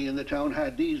certain lady in the town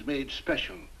had these made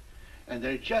special. And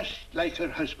they're just like her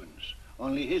husband's.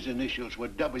 Only his initials were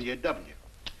WW.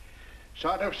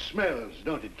 Sort of smells,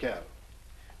 don't it, Cal?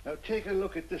 Now take a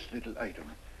look at this little item.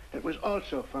 It was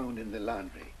also found in the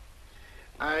laundry.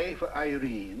 I for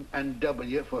Irene and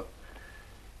W for...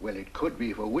 Well, it could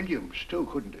be for Williams, too,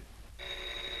 couldn't it?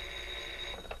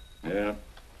 Yeah.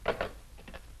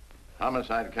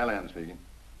 Homicide, Callahan speaking.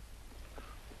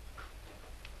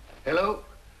 Hello?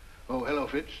 Oh, hello,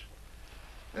 Fitz.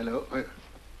 Hello.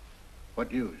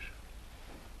 What news?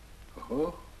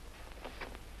 Oh?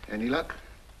 Any luck?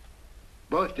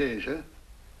 Both days, huh?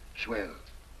 Swell.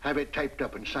 Have it typed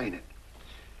up and sign it.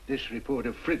 This report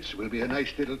of Fritz will be a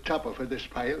nice little topper for this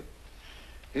pile.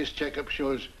 His checkup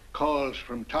shows calls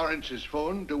from Torrance's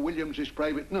phone to Williams's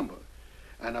private number,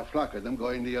 and a flock of them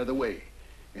going the other way,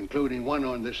 including one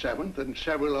on the 7th and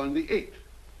several on the 8th.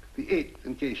 The 8th,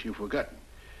 in case you've forgotten,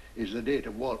 is the date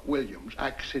of Walt Williams'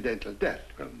 accidental death.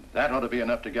 Well, that ought to be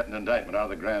enough to get an indictment out of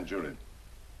the grand jury.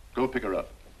 Go pick her up.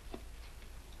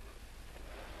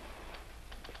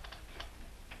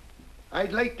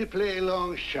 I'd like to play a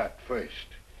long shot first.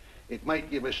 It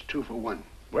might give us 2 for 1.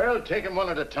 Well, take 'em one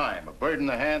at a time. A bird in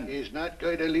the hand is not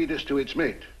going to lead us to its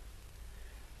mate.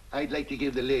 I'd like to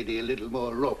give the lady a little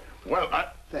more rope. Well,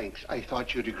 Thanks. I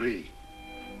thought you'd agree.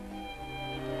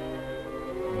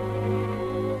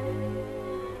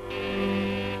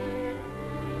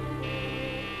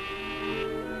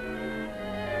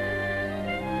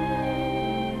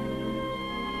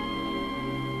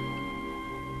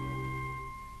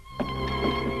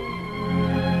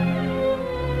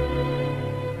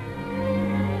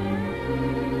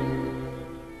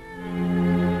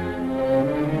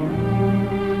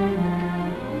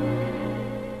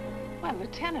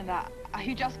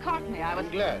 You just caught me. I'm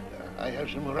glad. I have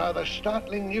some rather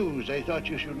startling news I thought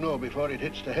you should know before it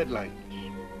hits the headlines.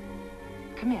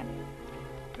 Come in.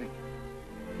 Thank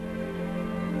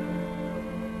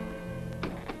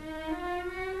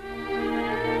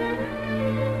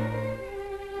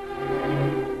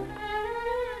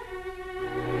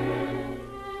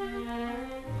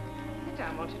Sit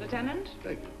down, won't you, Lieutenant?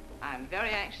 Thank you. I'm very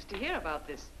anxious to hear about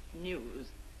this news.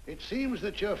 It seems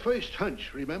that your first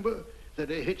hunch, remember, that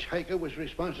a hitchhiker was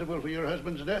responsible for your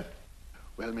husband's death?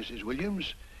 Well, Mrs.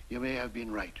 Williams, you may have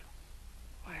been right.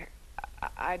 Why,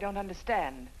 I don't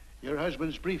understand. Your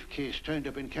husband's briefcase turned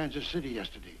up in Kansas City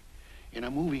yesterday in a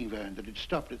moving van that had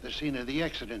stopped at the scene of the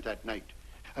accident that night.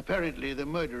 Apparently, the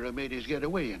murderer made his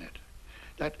getaway in it.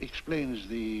 That explains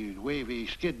the wavy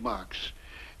skid marks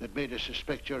that made us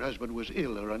suspect your husband was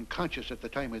ill or unconscious at the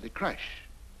time of the crash.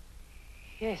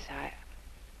 Yes,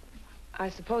 I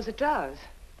suppose it does.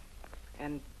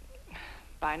 And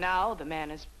by now, the man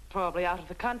is probably out of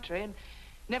the country and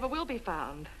never will be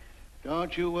found.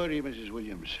 Don't you worry, Mrs.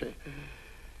 Williams.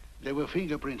 There were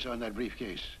fingerprints on that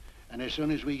briefcase. And as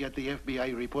soon as we get the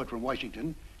FBI report from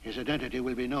Washington, his identity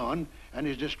will be known and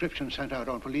his description sent out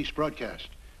on police broadcast.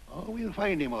 Oh, we'll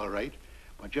find him all right.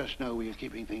 But just now we're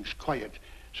keeping things quiet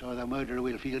so the murderer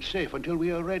will feel safe until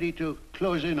we are ready to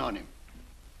close in on him.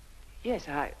 Yes,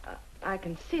 I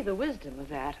can see the wisdom of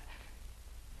that.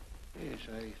 Yes,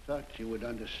 I thought you would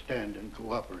understand and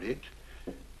cooperate.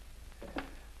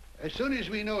 As soon as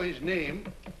we know his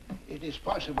name, it is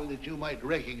possible that you might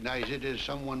recognize it as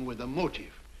someone with a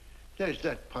motive. There's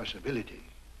that possibility.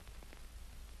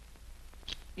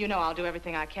 You know I'll do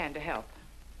everything I can to help.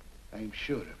 I'm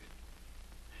sure of it.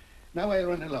 Now I'll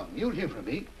run along. You'll hear from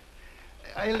me.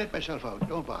 I'll let myself out.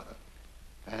 Don't bother.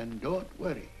 And don't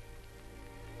worry.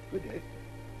 Good day.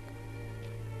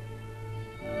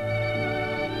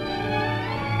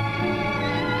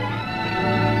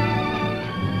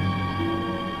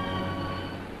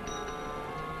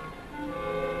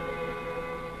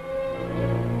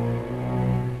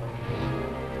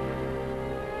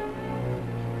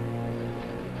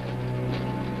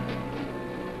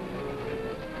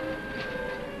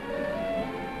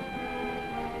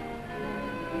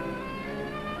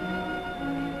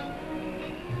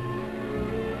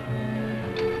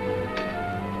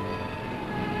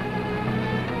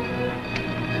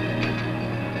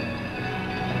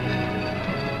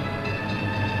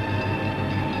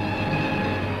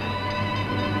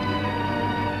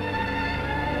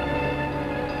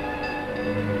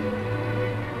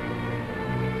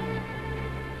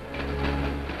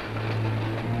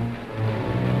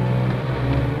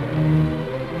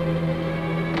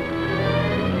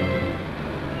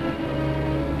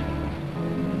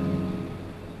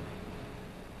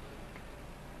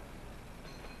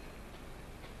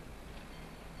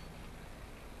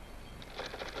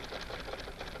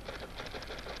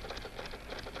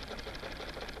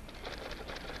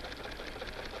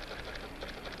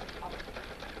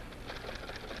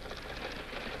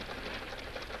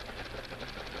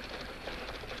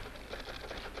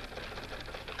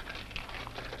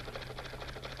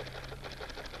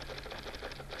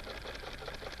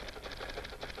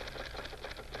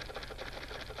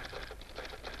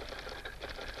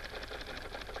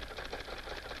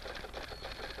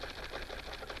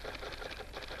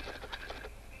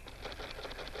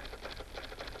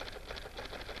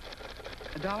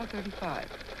 $1.35.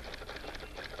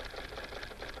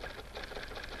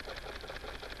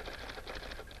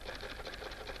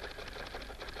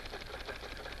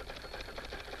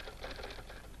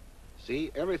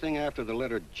 See, everything after the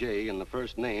letter J in the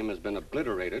first name has been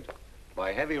obliterated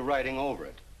by heavy writing over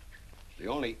it. The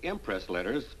only impress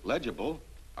letters legible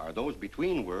are those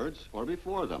between words or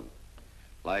before them,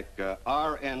 like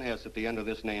RNS at the end of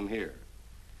this name here,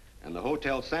 and the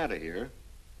Hotel Santa here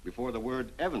before the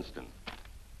word Evanston.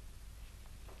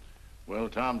 Well,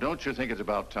 Tom, don't you think it's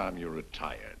about time you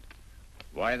retired?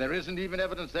 Why, there isn't even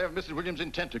evidence there of Mrs. Williams'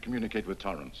 intent to communicate with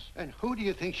Torrance. And who do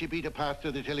you think she beat a path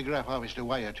to the telegraph office to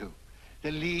wire to?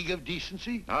 The League of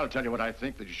Decency? I'll tell you what I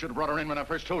think, that you should have brought her in when I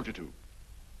first told you to.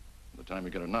 By the time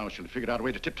we get her now, she'll have figured out a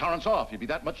way to tip Torrance off. He'd be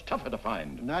that much tougher to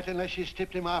find. Not unless she's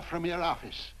tipped him off from your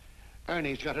office.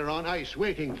 Ernie's got her on ice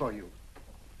waiting for you.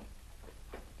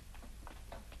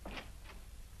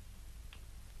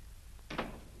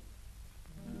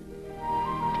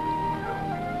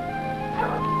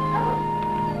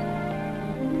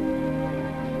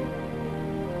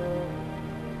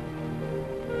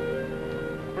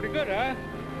 Pretty good, huh?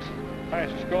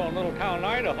 Fastest growing little town in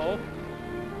Idaho.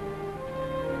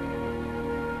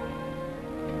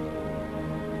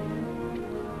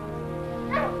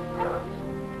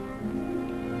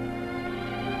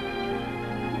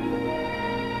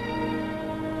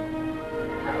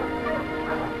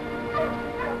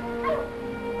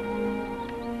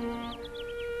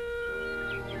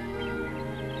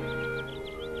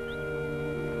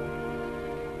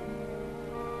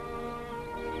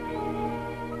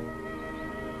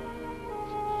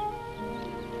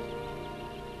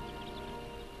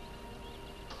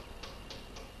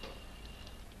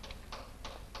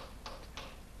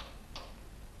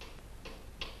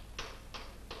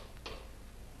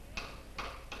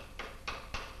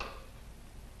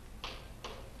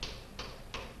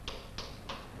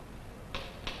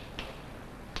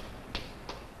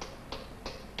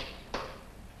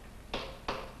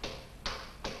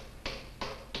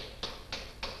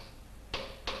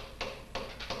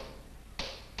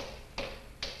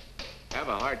 Have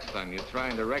a heart, son. You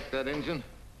trying to wreck that engine?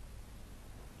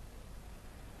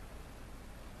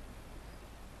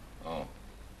 Oh.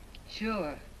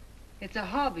 Sure. It's a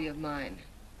hobby of mine.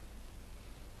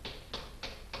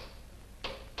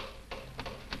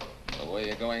 The way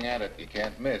you're going at it, you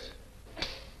can't miss.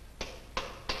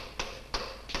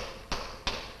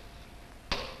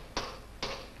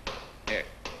 Here.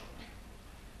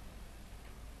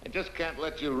 I just can't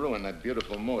let you ruin that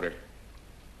beautiful motor.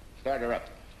 Start her up.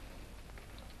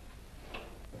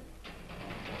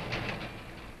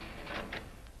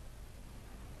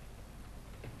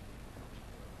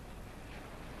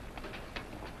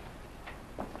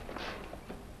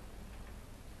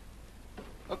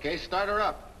 Okay, start her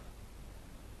up.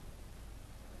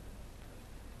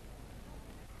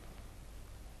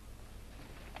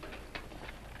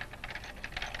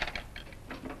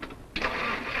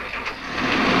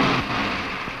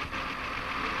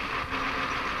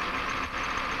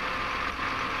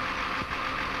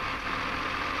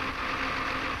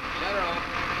 Shut her off.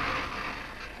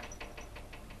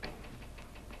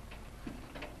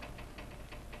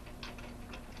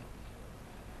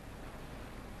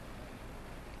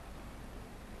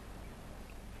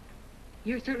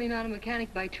 You're certainly not a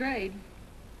mechanic by trade.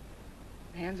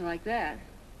 Hands like that.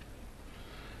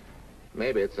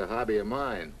 Maybe it's a hobby of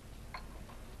mine.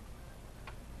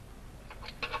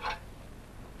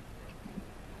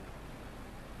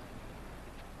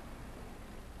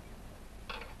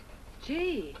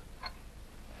 Gee,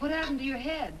 what happened to your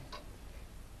head?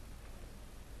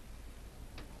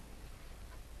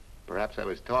 Perhaps I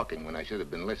was talking when I should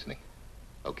have been listening.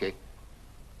 Okay?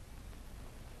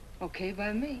 Okay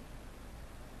by me.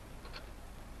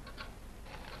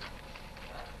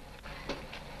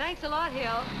 Thanks a lot,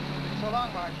 Hill. So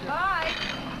long, Marcia. Bye.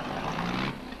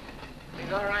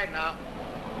 He's all right now.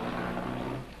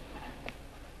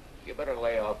 You better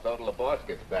lay off though till the boss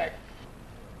gets back.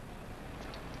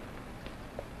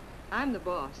 I'm the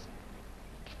boss.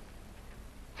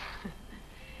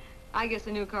 I guess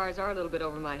the new cars are a little bit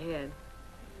over my head.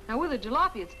 Now, with a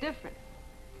jalopy, it's different.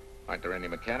 Aren't there any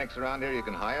mechanics around here you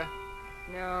can hire?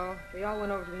 No, they all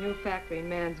went over to the new factory in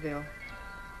Mansville.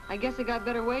 I guess they got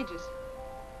better wages.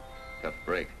 Tough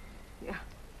break. Yeah.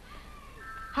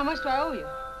 How much do I owe you?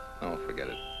 Oh, forget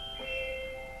it.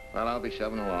 Well, I'll be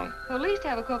shoving along. Well, at least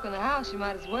have a cook in the house. You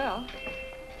might as well.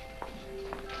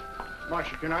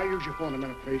 Marcia, can I use your phone a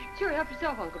minute, please? Sure, help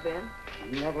yourself, Uncle Ben.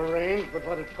 Never rains but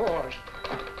what it pours.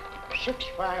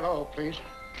 650, please.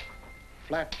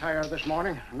 Flat tire this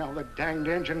morning. Now the danged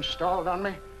engine stalled on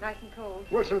me. Nice and cold.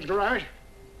 Wilson's garage?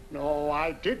 No,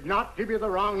 I did not give you the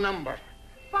wrong number.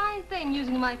 Fine thing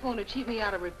using my phone to cheat me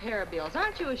out of repair bills.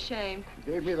 Aren't you ashamed?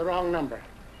 You gave me the wrong number.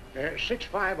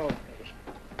 650,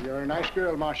 please. You're a nice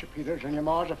girl, Marcia Peters, and your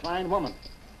ma's a fine woman.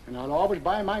 And I'll always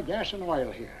buy my gas and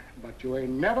oil here. But you ain't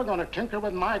never gonna tinker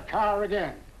with my car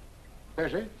again.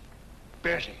 Busy?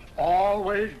 Busy.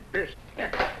 Always busy.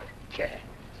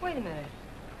 Wait a minute.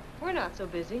 We're not so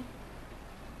busy.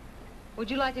 Would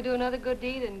you like to do another good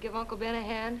deed and give Uncle Ben a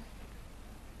hand?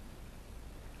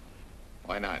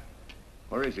 Why not?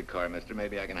 Where is your car, mister?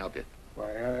 Maybe I can help you. Why,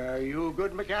 are you a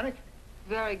good mechanic?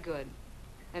 Very good.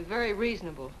 And very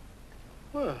reasonable.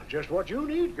 Well, just what you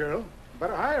need, girl.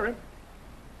 Better hire him.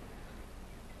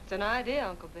 It's an idea,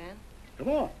 Uncle Ben. Come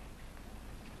on.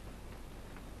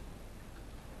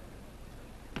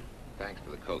 Thanks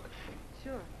for the Coke.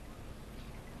 Sure.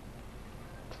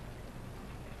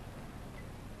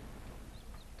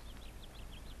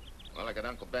 Well, I got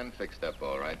Uncle Ben fixed up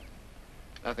all right.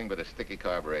 Nothing but a sticky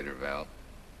carburetor valve.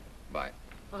 Bye.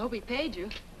 I hope he paid you.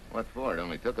 What for? It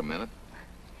only took a minute.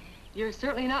 You're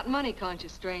certainly not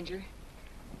money-conscious, stranger.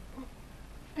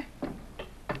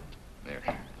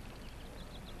 There.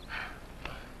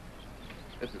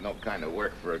 This is no kind of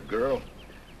work for a girl.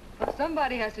 Well,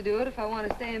 somebody has to do it if I want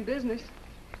to stay in business.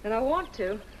 And I want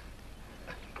to.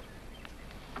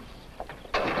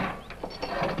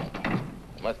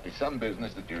 Must be some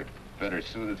business that you're better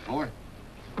suited for.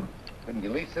 Couldn't you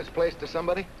lease this place to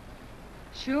somebody?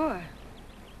 Sure.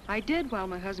 I did while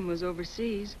my husband was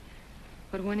overseas.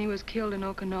 But when he was killed in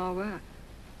Okinawa,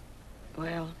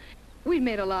 well, we'd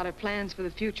made a lot of plans for the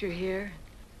future here.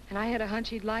 And I had a hunch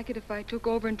he'd like it if I took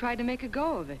over and tried to make a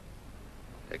go of it.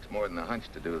 Takes more than a hunch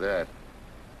to do that.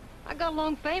 I got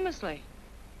along famously.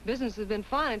 Business has been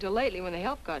fine until lately when the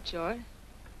help got short.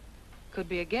 Could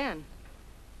be again.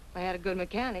 I had a good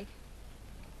mechanic.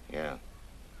 Yeah.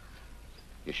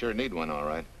 You sure need one, all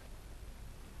right.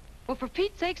 Well, for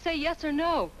Pete's sake, say yes or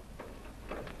no.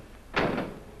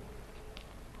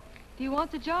 Do you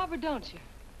want the job or don't you?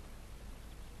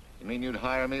 You mean you'd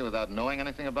hire me without knowing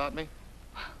anything about me?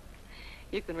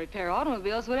 You can repair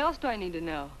automobiles. What else do I need to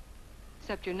know?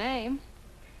 Except your name.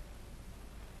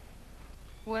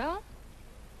 Well?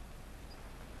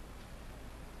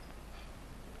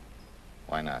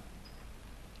 Why not?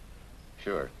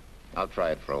 Sure. I'll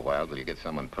try it for a while till you get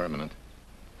someone permanent.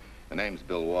 The name's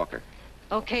Bill Walker.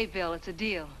 Okay, Bill, it's a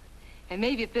deal. And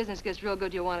maybe if business gets real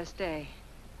good, you'll want to stay.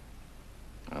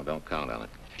 Oh, don't count on it.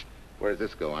 Where does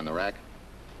this go, on the rack?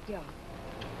 Yeah.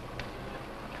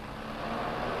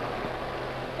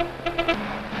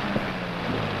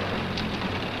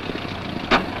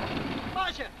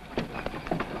 Marcia!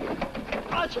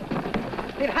 Marcia!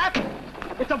 It happened!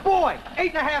 It's a boy,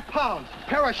 8.5 pounds.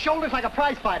 Pair of shoulders like a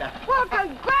prize fighter. Well,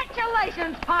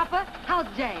 congratulations, Papa. How's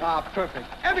Jane? Ah, perfect.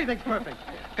 Everything's perfect.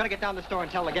 Gotta get down to the store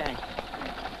and tell the gang.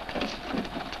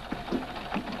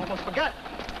 Almost forgot.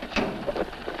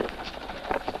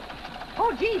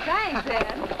 Oh, gee, thanks,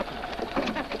 Ed.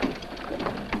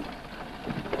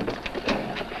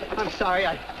 I'm sorry,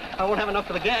 I won't have enough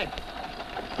for the gang.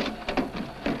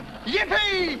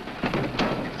 Yippee!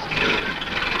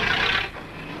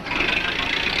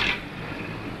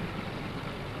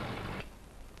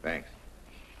 Thanks.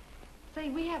 Say,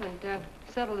 we haven't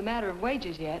settled the matter of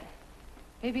wages yet.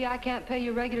 Maybe I can't pay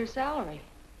you regular salary.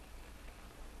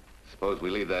 Suppose we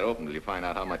leave that open till you find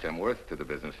out how much I'm worth to the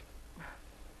business.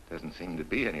 Doesn't seem to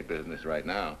be any business right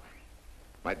now.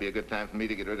 Might be a good time for me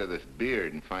to get rid of this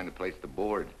beard and find a place to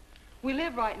board. We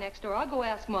live right next door. I'll go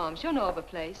ask Mom. She'll know of a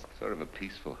place. Sort of a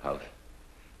peaceful house.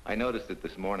 I noticed it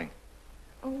this morning.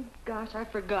 Oh, gosh, I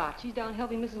forgot. She's down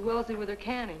helping Mrs. Wellesley with her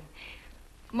canning.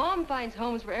 Mom finds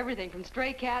homes for everything from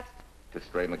stray cats To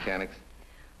stray mechanics.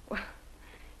 Well,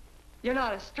 you're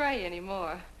not a stray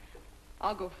anymore.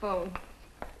 I'll go phone.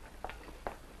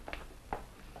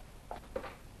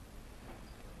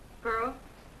 Pearl,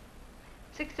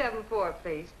 674,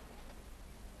 please.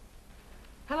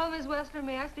 Hello, Miss Wessler.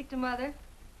 May I speak to Mother?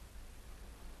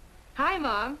 Hi,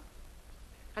 Mom.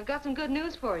 I've got some good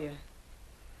news for you.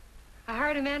 I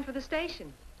hired a man for the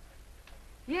station.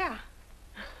 Yeah.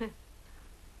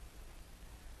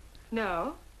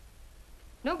 No.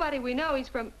 Nobody we know. He's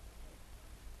from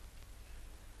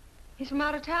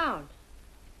out of town.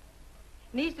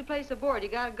 Needs to place a board. You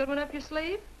got a good one up your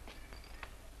sleeve?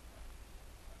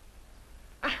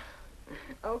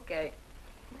 Okay.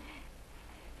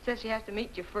 Says she has to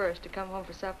meet you first to come home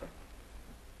for supper.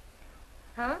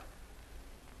 Huh?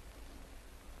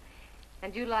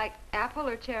 And you like apple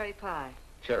or cherry pie?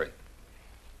 Cherry.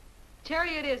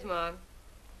 Cherry it is, Mom.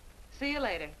 See you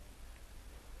later.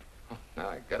 Oh, now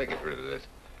I gotta get rid of this.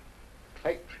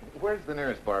 Hey, where's the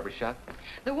nearest barber shop?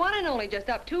 The one and only, just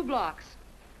up 2 blocks.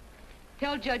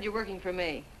 Tell Judd you're working for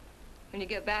me. When you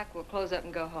get back, we'll close up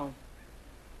and go home.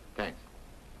 Thanks.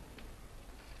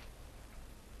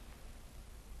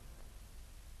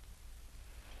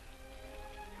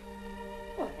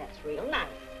 Oh, that's real nice.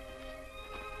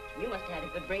 You must have had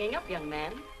a good bringing up, young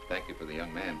man. Thank you for the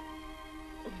young man.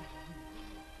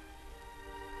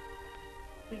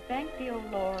 We thank thee, O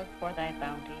Lord, for thy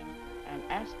bounty, and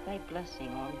ask thy blessing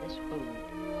on this food,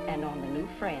 and on the new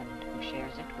friend who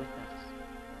shares it with us.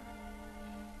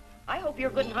 I hope you're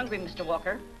good and hungry, Mr.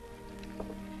 Walker.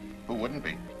 Who wouldn't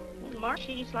be? Marsh,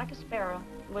 she eats like a sparrow,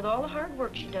 with all the hard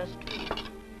work she does, too.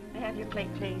 May I have your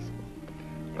plate, please?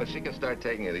 Well, she can start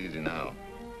taking it easy now.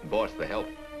 Boss, the help.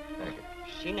 Thank you.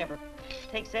 She never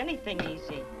takes anything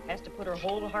easy. Has to put her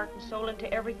whole heart and soul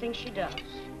into everything she does.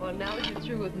 Well, now that you're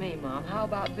through with me, Mom, how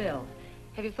about Bill?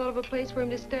 Have you thought of a place for him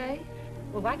to stay?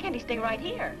 Well, why can't he stay right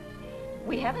here?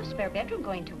 We have a spare bedroom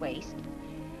going to waste.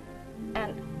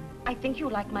 And I think you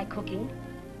like my cooking.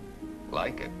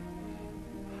 Like it?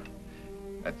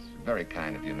 That's very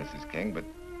kind of you, Mrs. King, but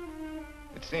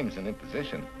it seems an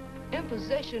imposition.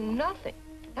 Imposition? Nothing.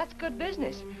 That's good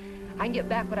business. I can get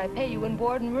back what I pay you in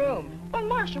board and room. Well,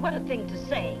 Marcia, what a thing to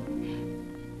say.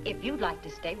 If you'd like to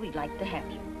stay, we'd like to have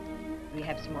you. We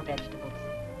have some more vegetables.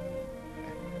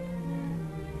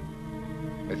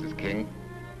 Mrs. King,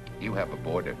 you have a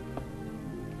boarder.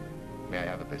 May I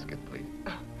have a biscuit, please?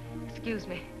 Oh, excuse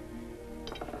me.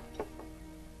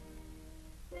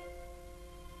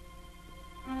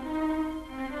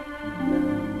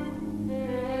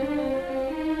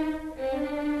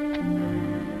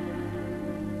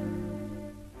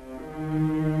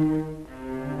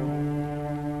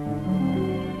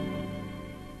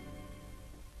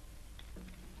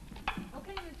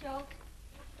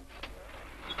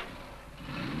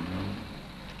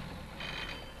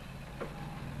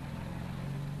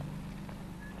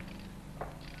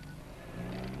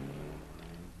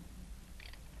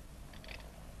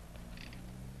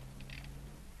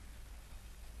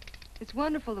 It's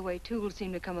wonderful the way tools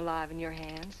seem to come alive in your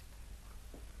hands.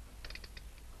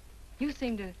 You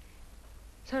seem to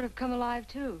sort of come alive,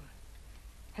 too.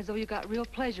 As though you got real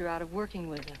pleasure out of working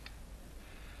with them.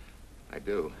 I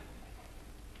do.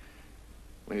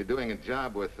 When you're doing a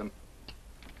job with them,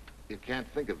 you can't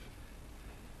think of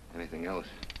anything else.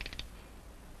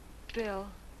 Bill,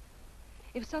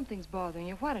 if something's bothering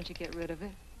you, why don't you get rid of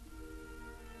it?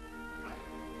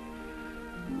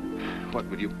 What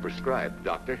would you prescribe,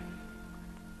 doctor?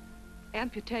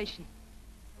 Amputation.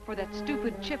 For that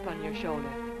stupid chip on your shoulder.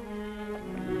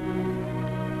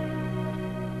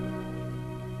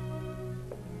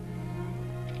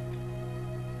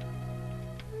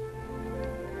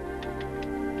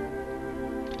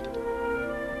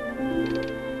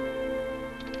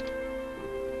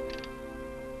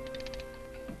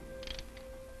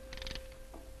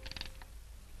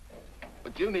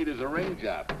 What you need is a ring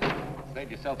job.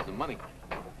 Save yourself some money.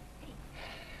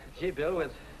 Gee, Bill,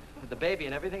 with the baby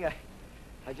and everything,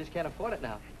 I just can't afford it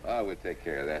now. Oh, we'll take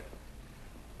care of that.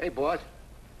 Hey, boss.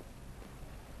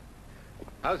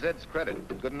 How's Ed's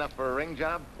credit? Good enough for a ring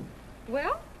job?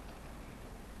 Well,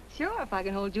 sure, if I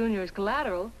can hold Junior as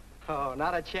collateral. Oh,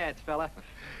 not a chance, fella.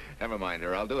 Never mind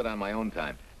her. I'll do it on my own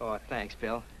time. Oh, thanks,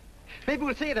 Bill. Maybe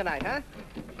we'll see you tonight, huh?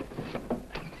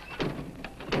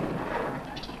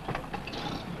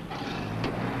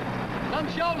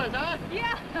 Some shoulders, huh?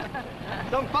 Yeah.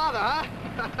 Some father, huh?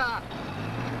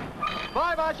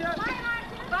 Bye, Marcia. Bye,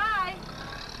 Marcia. Bye.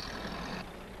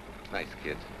 Nice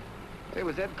kids. Hey,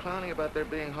 was Ed clowning about their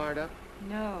being hard up?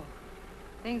 No.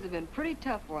 Things have been pretty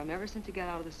tough for him ever since he got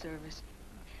out of the service.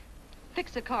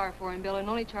 Fix a car for him, Bill, and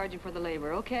only charge him for the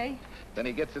labor, okay? Then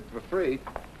he gets it for free.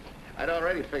 I'd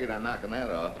already figured on knocking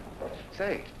that off.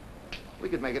 Say, we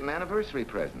could make it an anniversary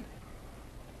present.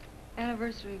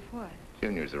 Anniversary of what?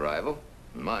 Junior's arrival,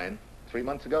 and mine, 3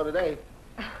 months ago today.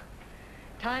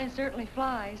 Time certainly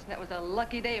flies. That was a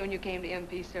lucky day when you came to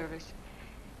MP service.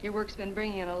 Your work's been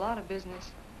bringing in a lot of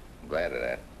business. I'm glad of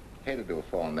that. Hated to have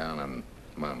fallen down on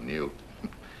Mom and you.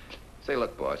 Say,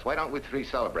 look, boss, why don't we three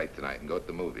celebrate tonight and go to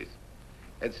the movies?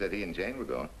 Ed said he and Jane were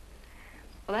going.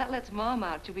 Well, that lets Mom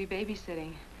out. She'll be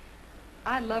babysitting.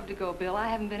 I'd love to go, Bill. I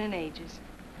haven't been in ages.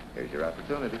 Here's your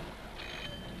opportunity.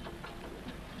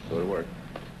 Go to work.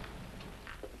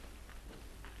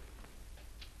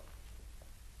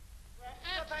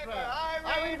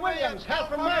 Irene Williams, held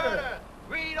for murder.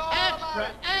 Read all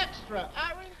extra,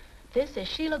 Irene. This is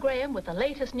Sheila Graham with the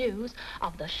latest news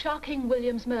of the shocking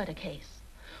Williams murder case.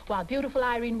 While beautiful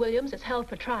Irene Williams is held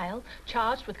for trial,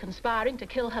 charged with conspiring to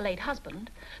kill her late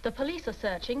husband, the police are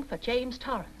searching for James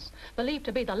Torrance, believed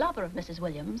to be the lover of Mrs.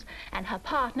 Williams and her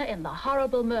partner in the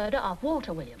horrible murder of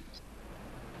Walter Williams.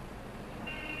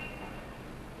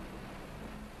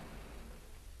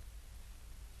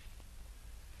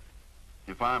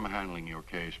 If I'm handling your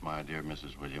case, my dear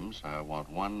Mrs. Williams, I want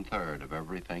 1/3 of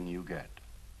everything you get.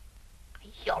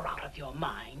 You're out of your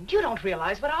mind. You don't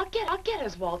realize what I'll get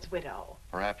as Walt's widow.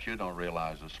 Perhaps you don't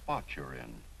realize the spot you're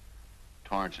in.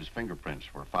 Torrance's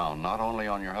fingerprints were found not only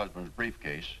on your husband's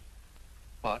briefcase,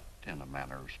 but, in a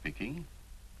manner of speaking,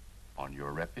 on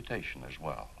your reputation as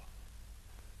well.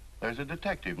 There's a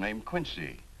detective named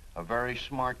Quincy, a very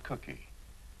smart cookie.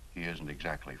 He isn't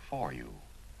exactly for you.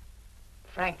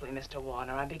 Frankly, Mr.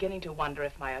 Warner, I'm beginning to wonder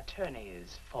if my attorney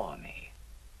is for me.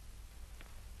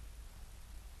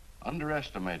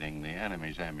 Underestimating the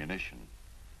enemy's ammunition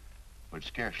would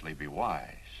scarcely be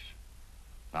wise.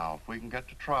 Now, if we can get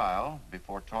to trial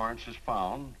before Torrance is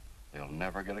found, they'll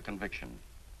never get a conviction.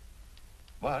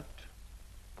 But...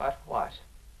 But what?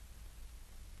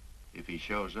 If he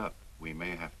shows up, we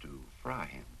may have to fry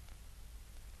him.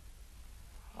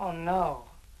 Oh, no.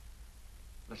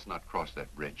 Let's not cross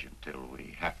that bridge until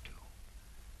we have to.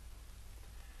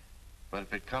 But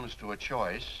if it comes to a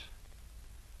choice,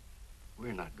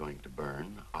 we're not going to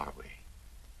burn, are we?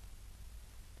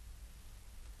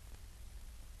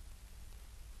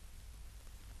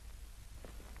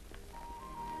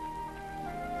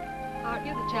 Art,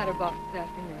 you're the chatterbox this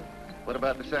afternoon. What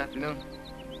about this afternoon?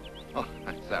 Oh,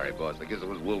 I'm sorry, boss. I guess it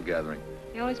was wool gathering.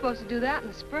 You're only supposed to do that in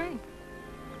the spring.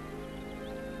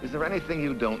 Is there anything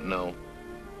you don't know?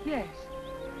 Yes.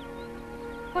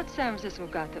 What's San Francisco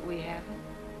got that we haven't?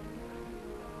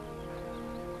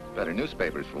 Better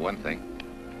newspapers, for one thing.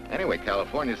 Anyway,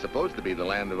 California's supposed to be the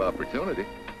land of opportunity.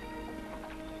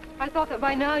 I thought that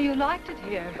by now you liked it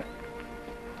here.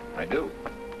 I do.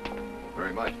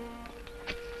 Very much.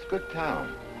 It's a good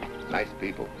town. Nice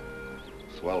people.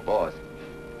 Swell boss.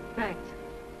 Thanks.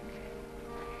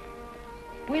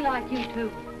 We like you,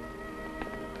 too.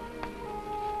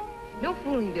 No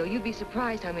fooling, Bill. You'd be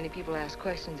surprised how many people ask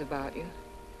questions about you.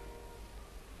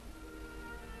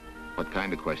 What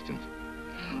kind of questions?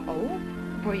 Oh,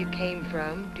 where you came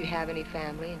from, do you have any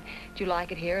family, and do you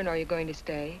like it here, and are you going to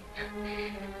stay?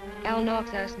 Al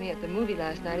Knox asked me at the movie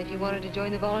last night if you wanted to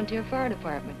join the volunteer fire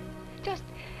department. Just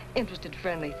interested,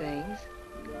 friendly things.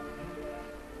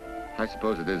 I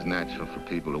suppose it is natural for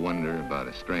people to wonder about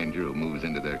a stranger who moves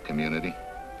into their community,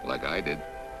 like I did.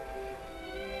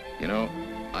 You know,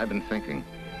 I've been thinking,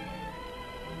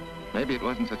 maybe it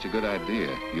wasn't such a good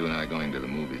idea, you and I going to the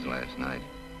movies last night.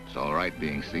 It's all right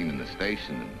being seen in the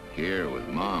station and here with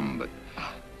Mom, but...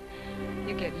 Oh,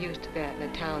 you get used to that in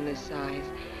a town this size.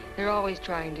 They're always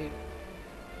trying to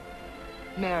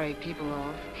marry people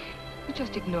off. You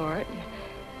just ignore it, and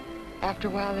after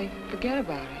a while they forget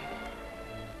about it.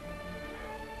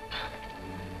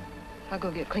 I'll go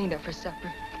get cleaned up for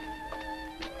supper.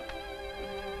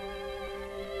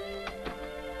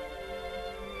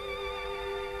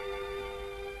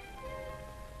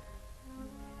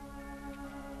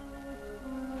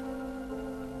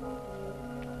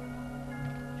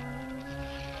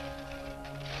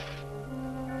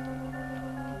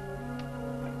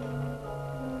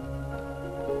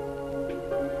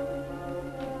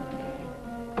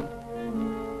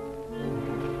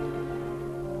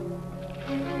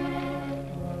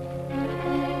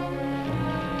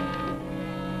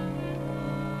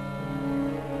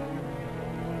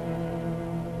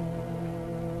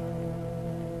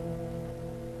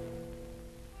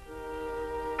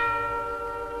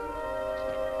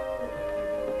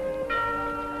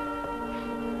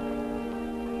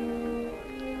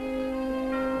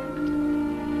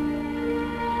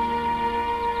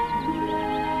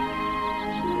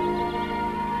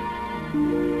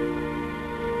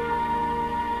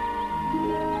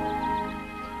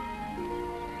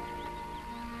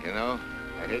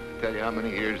 How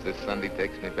many years this Sunday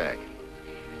takes me back.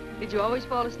 Did you always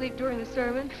fall asleep during the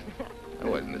sermon? I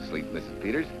wasn't asleep, Mrs.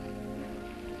 Peters.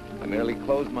 I merely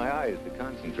closed my eyes to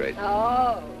concentrate.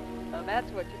 Oh, well,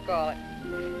 that's what you call it.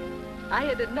 I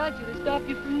had to nudge you to stop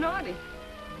you from nodding.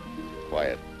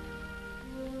 Quiet.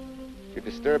 You're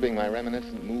disturbing my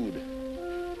reminiscent mood.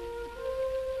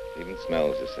 Even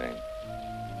smells the same.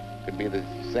 Could be the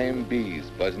same bees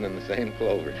buzzing in the same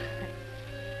clover.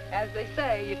 As they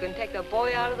say, you can take the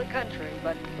boy out of the country,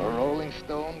 but... A rolling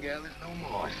stone gathers no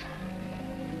moss.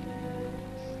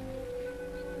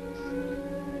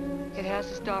 It has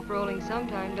to stop rolling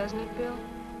sometime, doesn't it, Bill?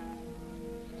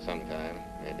 Sometime,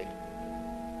 maybe.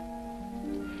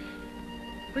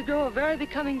 We grow a very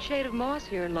becoming shade of moss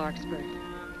here in Larkspur.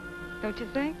 Don't you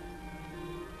think?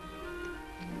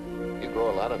 You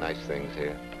grow a lot of nice things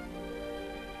here.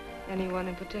 Anyone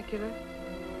in particular?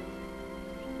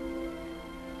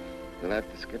 You'll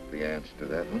have to skip the answer to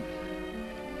that one.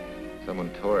 Someone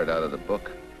tore it out of the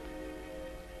book.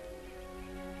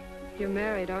 You're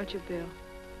married, aren't you, Bill?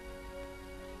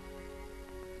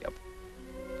 Yep.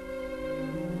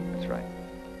 That's right.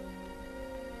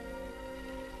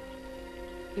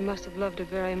 You must have loved her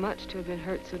very much to have been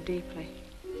hurt so deeply.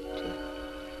 To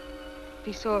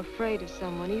be so afraid of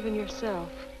someone, even yourself.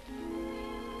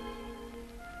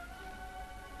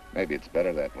 Maybe it's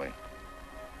better that way.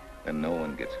 then no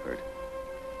one gets hurt.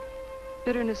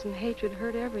 Bitterness and hatred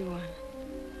hurt everyone.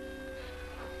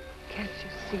 Can't you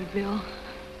see, Bill?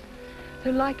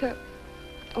 They're like a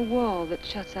wall that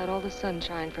shuts out all the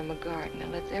sunshine from a garden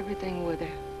and lets everything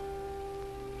wither.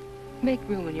 Make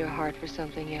room in your heart for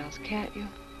something else, can't you?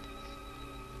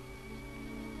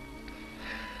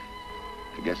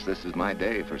 I guess this is my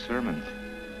day for sermons.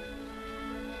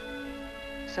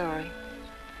 Sorry.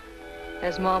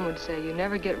 As Mom would say, you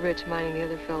never get rich minding the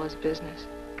other fellow's business.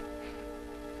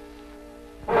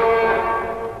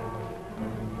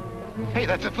 Hey,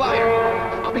 that's a flyer.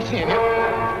 I'll be seeing you.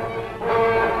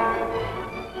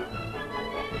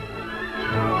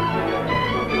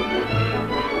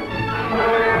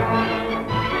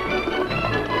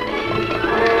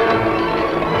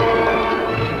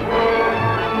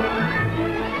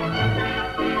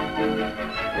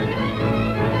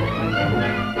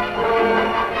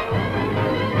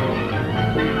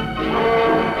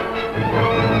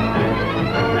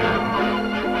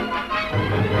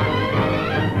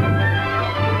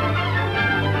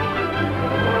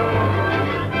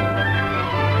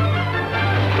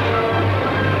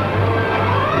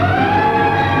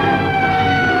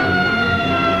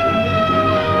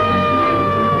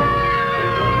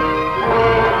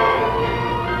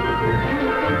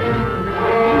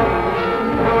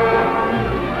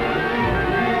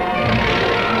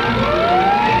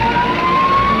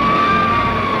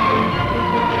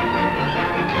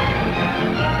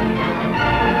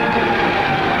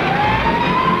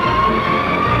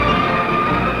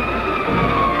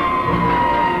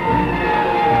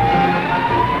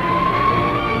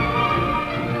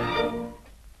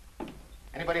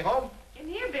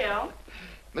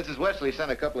 Mrs. Wesley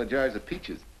sent a couple of jars of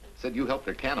peaches. Said you helped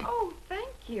her can them. Oh, thank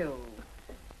you.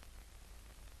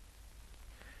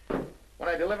 When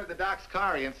I delivered the doc's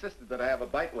car, he insisted that I have a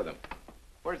bite with him.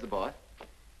 Where's the boss?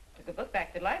 Took a book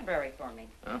back to the library for me.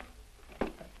 Huh?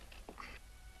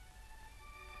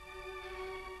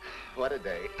 What a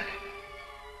day.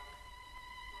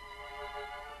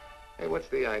 Hey, what's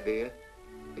the idea?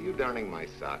 Are you darning my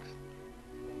socks?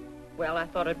 Well, I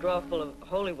thought a drawer full of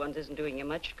holy ones isn't doing you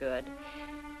much good.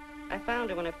 I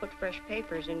found it when I put fresh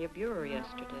papers in your bureau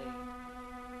yesterday.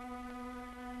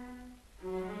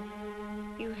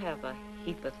 You have a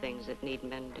heap of things that need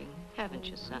mending, haven't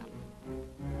you, son?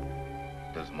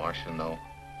 Does Marcia know?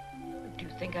 Do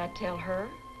you think I'd tell her?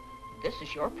 This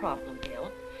is your problem,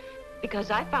 Bill. Because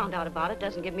I found out about it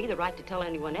doesn't give me the right to tell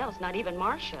anyone else, not even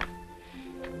Marcia.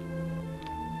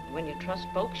 When you trust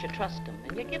folks, you trust them,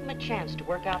 and you give them a chance to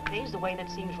work out things the way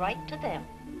that seems right to them.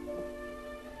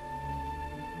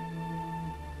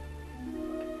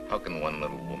 How can one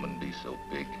little woman be so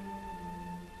big?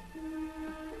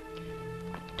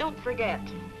 Don't forget,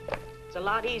 it's a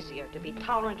lot easier to be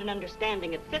tolerant and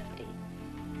understanding at 50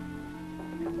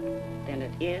 than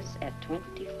it is at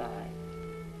 25.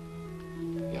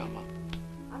 Yeah, Mom.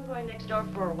 I'm going next door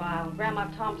for a while. Grandma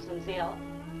Thompson's ill.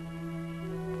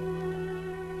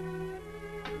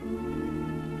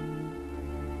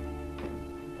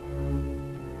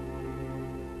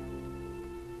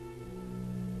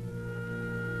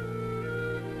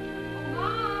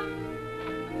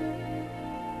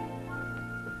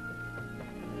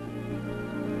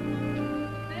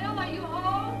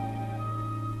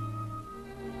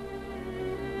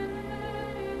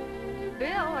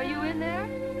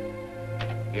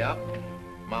 Yeah.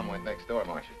 Mom went next door,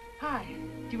 Marcia. Hi.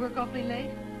 Do you work awfully late?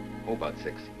 Oh, about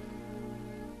 6.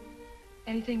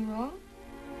 Anything wrong?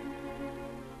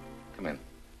 Come in.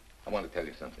 I want to tell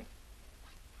you something.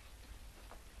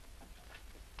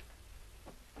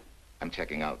 I'm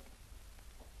checking out.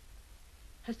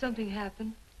 Has something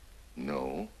happened?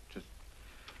 No, just...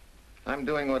 I'm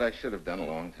doing what I should have done a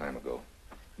long time ago.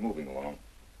 Moving along.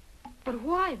 But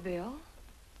why, Bill?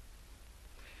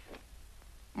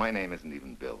 My name isn't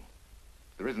even Bill.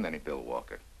 There isn't any Bill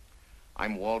Walker.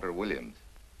 I'm Walter Williams.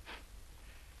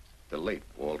 The late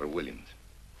Walter Williams.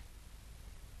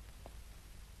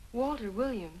 Walter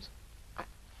Williams?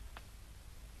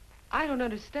 I don't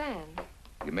understand.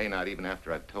 You may not even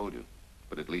after I've told you,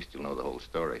 but at least you'll know the whole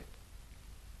story.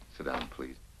 Sit down,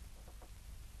 please.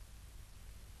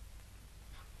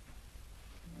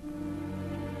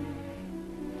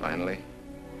 Finally,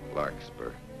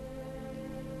 Larkspur.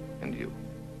 And you.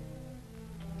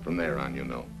 From there on, you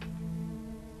know.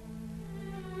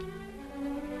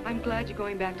 I'm glad you're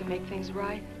going back to make things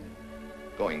right.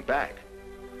 Going back?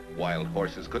 Wild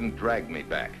horses couldn't drag me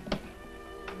back.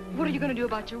 What are you going to do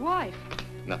about your wife?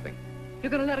 Nothing. You're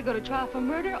going to let her go to trial for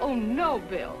murder? Oh, no,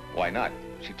 Bill. Why not?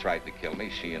 She tried to kill me,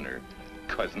 she and her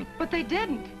cousin. But they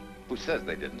didn't. Who says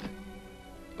they didn't?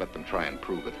 Let them try and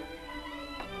prove it.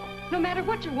 No matter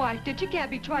what your wife did, she can't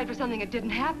be tried for something that didn't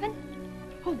happen.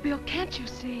 Oh, Bill, can't you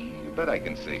see? You bet I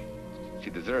can see. She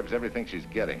deserves everything she's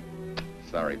getting.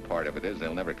 Sorry part of it is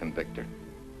they'll never convict her.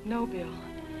 No, Bill.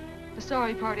 The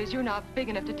sorry part is you're not big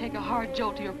enough to take a hard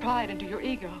jolt to your pride and to your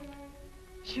ego.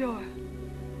 Sure.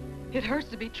 It hurts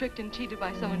to be tricked and cheated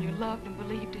by someone you loved and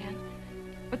believed in.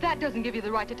 But that doesn't give you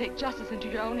the right to take justice into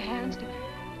your own hands,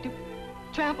 to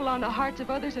trample on the hearts of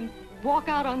others and walk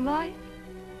out on life.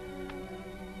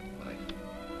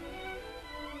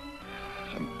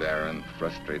 A barren,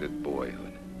 frustrated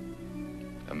boyhood.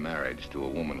 A marriage to a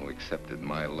woman who accepted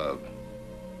my love,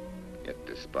 yet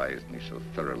despised me so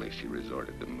thoroughly she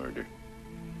resorted to murder.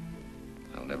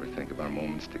 I'll never think of our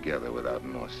moments together without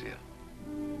nausea.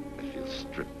 I feel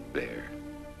stripped bare,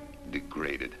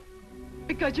 degraded.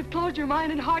 Because you've closed your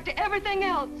mind and heart to everything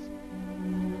else.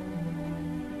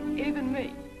 Even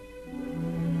me.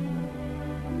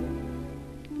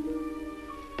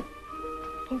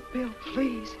 Oh, Bill,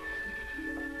 please.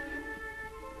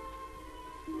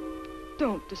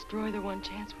 Don't destroy the one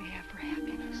chance we have for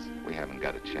happiness. We haven't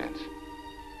got a chance.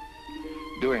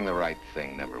 Doing the right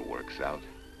thing never works out.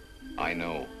 I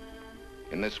know.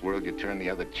 In this world, you turn the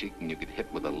other cheek and you get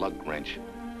hit with a lug wrench.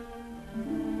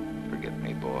 Forget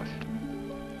me, boss.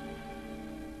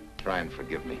 Try and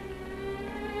forgive me.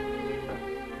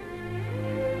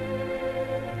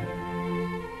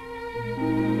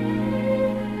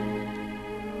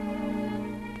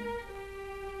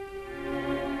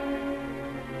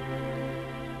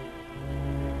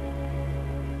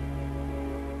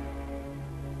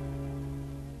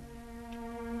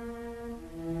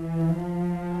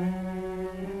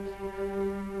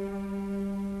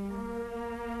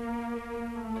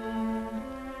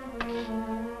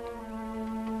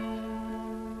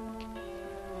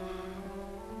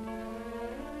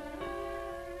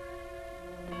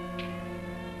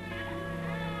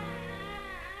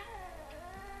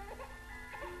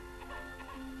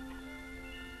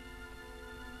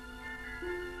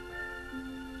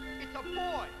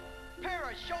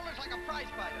 Shoulders like a prize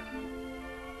fighter.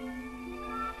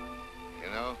 You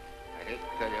know, I hate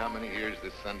to tell you how many years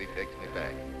this Sunday takes me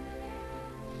back.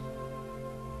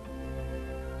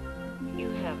 You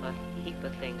have a heap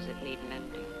of things that need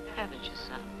mending, haven't you,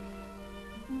 son?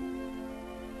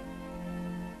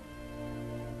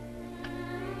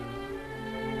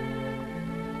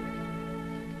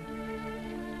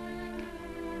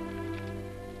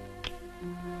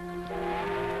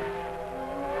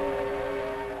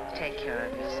 Take care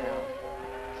of yourself.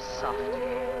 Softly.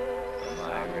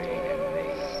 Irene and me.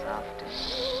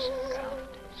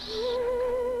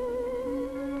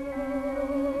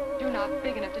 You're not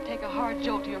big enough to take a hard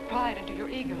jolt to your pride and to your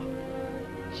ego.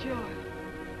 Sure.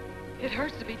 It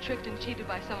hurts to be tricked and cheated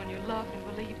by someone you loved and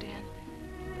believed in.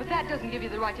 But that doesn't give you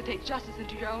the right to take justice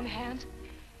into your own hands.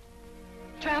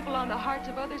 Trample on the hearts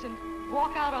of others and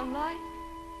walk out on life.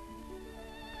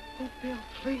 Oh, Bill,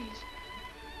 please.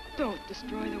 Don't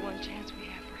destroy the one chance we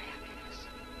have for happiness.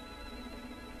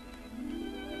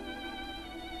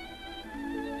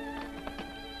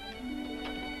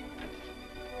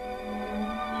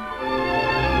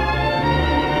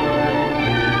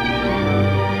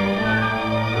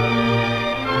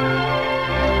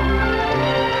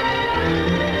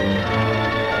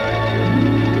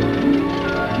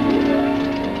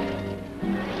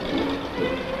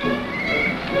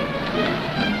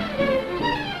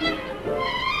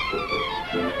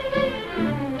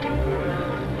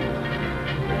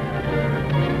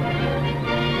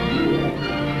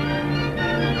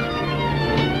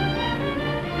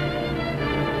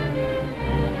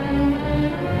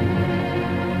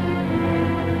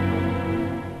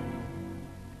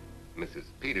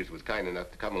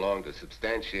 Enough to come along to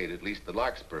substantiate at least the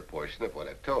Larkspur portion of what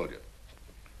I've told you.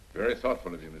 Very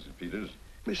thoughtful of you, Mrs. Peters.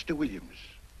 Mr. Williams,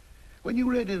 when you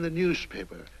read in the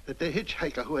newspaper that the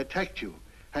hitchhiker who attacked you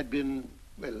had been,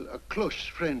 well, a close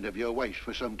friend of your wife's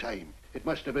for some time, it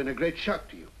must have been a great shock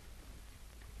to you.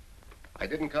 I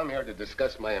didn't come here to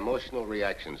discuss my emotional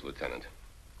reactions, Lieutenant.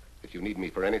 If you need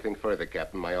me for anything further,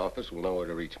 Captain, my office will know where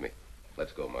to reach me.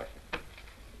 Let's go, Marshal.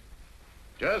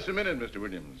 Just a minute, Mr.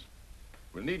 Williams.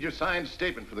 We'll need your signed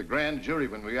statement for the grand jury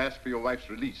when we ask for your wife's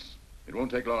release. It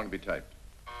won't take long to be typed.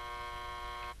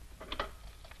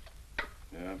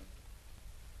 Yeah?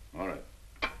 All right.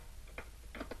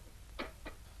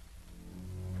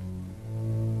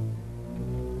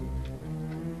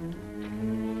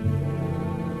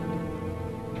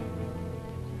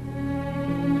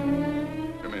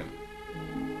 Come in.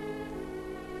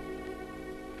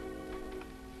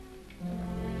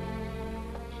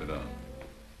 Sit down.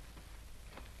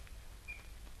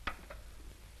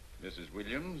 Mrs.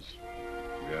 Williams,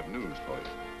 we We have news for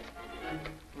you.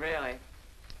 Really?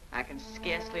 I can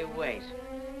scarcely wait.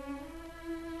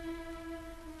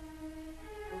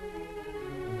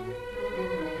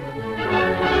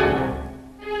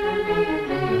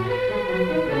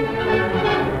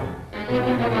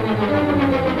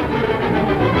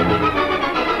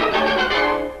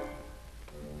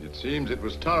 It seems it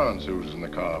was Torrance who was in the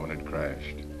car when it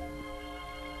crashed.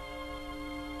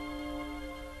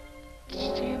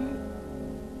 Jim?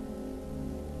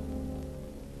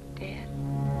 Dead?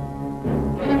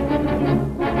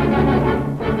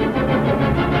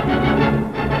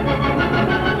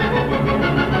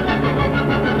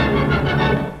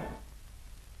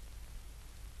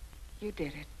 You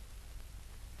did it.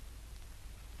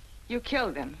 You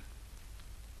killed him.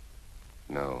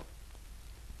 No.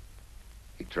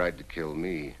 He tried to kill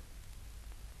me.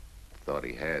 Thought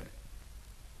he had.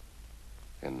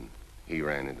 And he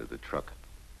ran into the truck.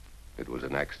 It was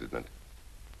an accident.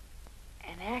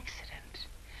 An accident?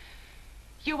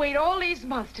 You wait all these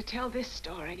months to tell this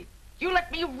story. You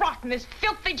let me rot in this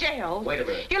filthy jail. Wait a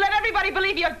minute. You let everybody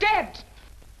believe you're dead.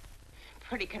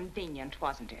 Pretty convenient,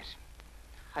 wasn't it?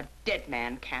 A dead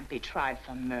man can't be tried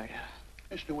for murder.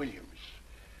 Mr. Williams,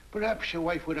 perhaps your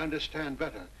wife would understand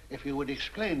better if you would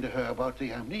explain to her about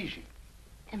the amnesia.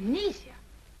 Amnesia?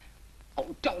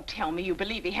 Oh, don't tell me you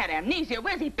believe he had amnesia.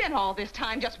 Where's he been all this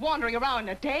time, just wandering around in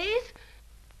a daze?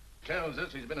 Tells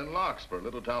us he's been in Larkspur, a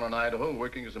little town in Idaho,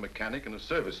 working as a mechanic in a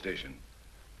service station,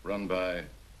 run by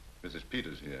Mrs.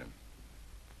 Peters here.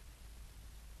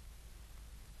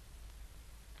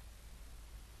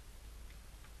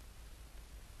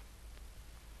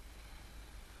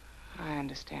 I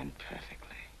understand perfectly.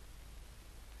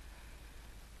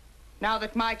 Now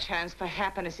that my chance for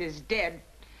happiness is dead,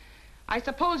 I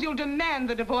suppose you'll demand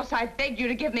the divorce I begged you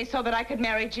to give me so that I could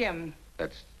marry Jim.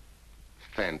 That's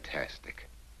fantastic.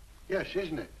 Yes,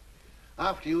 isn't it?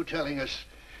 After you telling us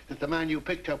that the man you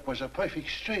picked up was a perfect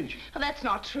stranger. Well, that's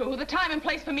not true. The time and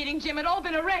place for meeting Jim had all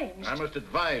been arranged. I must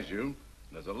advise you,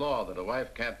 there's a law that a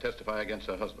wife can't testify against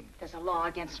her husband. There's a law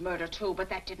against murder, too, but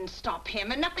that didn't stop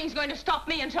him, and nothing's going to stop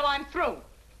me until I'm through.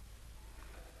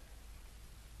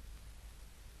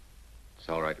 It's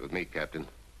all right with me, Captain.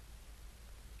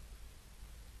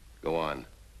 Go on.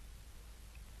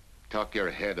 Talk your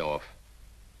head off.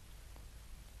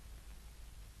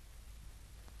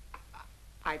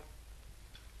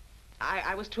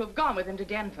 I was to have gone with him to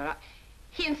Denver.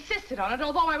 He insisted on it,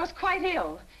 although I was quite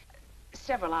ill.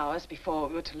 Several hours before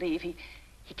we were to leave, he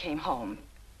came home.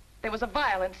 There was a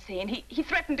violent scene. He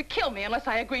threatened to kill me unless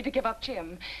I agreed to give up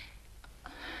Jim.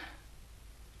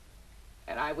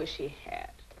 And I wish he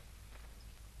had.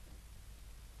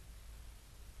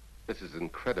 This is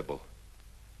incredible.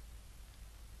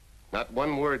 Not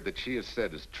one word that she has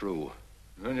said is true.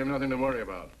 Then you've nothing to worry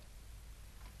about.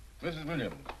 Mrs.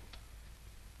 Williams,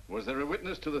 was there a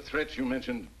witness to the threats you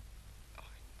mentioned?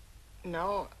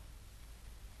 No.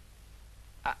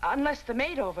 Unless the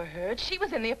maid overheard. She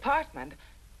was in the apartment.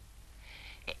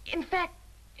 In fact,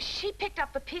 she picked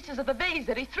up the pieces of the vase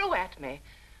that he threw at me.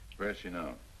 Where's she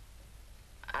now?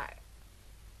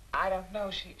 I don't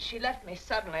know. She left me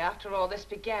suddenly after all this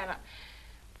began.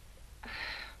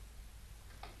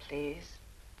 Please,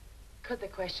 could the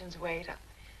questions wait?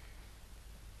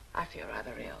 I feel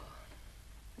rather ill.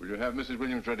 Will you have Mrs.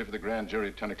 Williams ready for the grand jury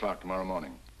at 10 o'clock tomorrow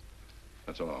morning?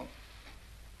 That's all.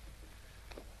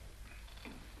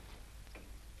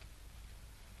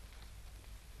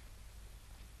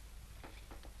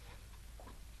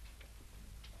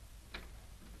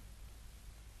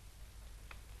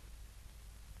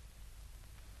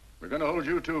 We're going to hold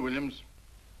you too, Williams.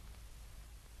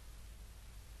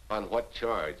 On what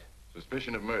charge?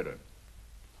 Suspicion of murder.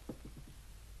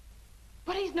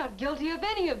 But he's not guilty of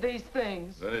any of these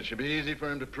things. Then it should be easy for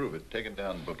him to prove it. Take it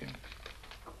down and book him.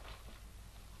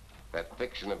 That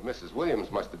fiction of Mrs. Williams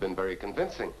must have been very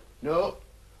convincing. No,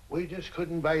 we just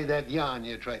couldn't buy that yarn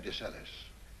you tried to sell us.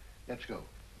 Let's go.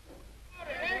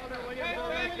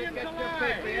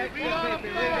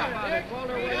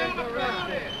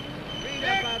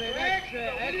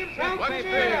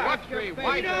 What's three?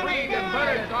 White, Reed, and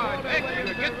murder charge.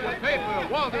 Extra, get your paper.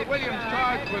 Walter Williams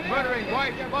charged with murdering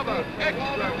wife Bubba.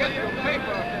 Extra, get your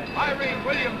paper. Irene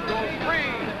Williams goes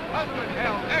free. Husband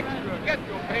held. Extra, get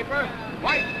your paper.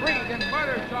 White, Reed, and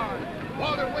murder charge.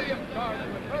 Walter Williams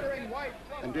charged with murdering wife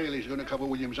Bubba. And Daly's going to cover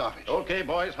Williams' office. Okay,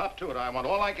 boys, hop to it. I want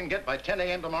all I can get by 10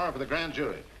 a.m. tomorrow for the grand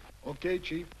jury. Okay,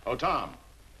 Chief. Oh, Tom,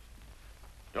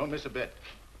 don't miss a bit.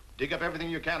 Dig up everything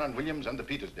you can on Williams and the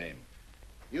Peters dame.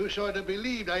 You sort of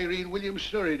believed Irene Williams'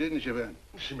 story, didn't you, Ben?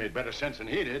 She made better sense than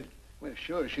he did. Well,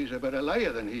 sure, she's a better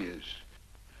liar than he is.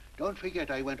 Don't forget,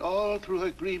 I went all through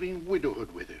her grieving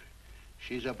widowhood with her.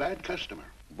 She's a bad customer.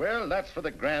 Well, that's for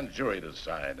the grand jury to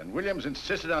decide, and Williams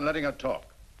insisted on letting her talk.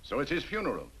 So it's his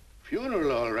funeral.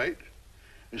 Funeral, all right.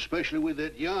 Especially with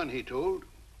that yarn he told.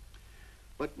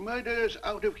 But murder's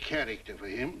out of character for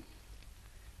him.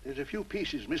 There's a few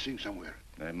pieces missing somewhere.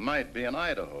 There might be in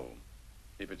Idaho,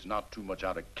 if it's not too much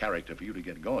out of character for you to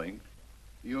get going.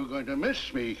 You're going to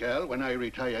miss me, Cal, when I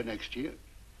retire next year.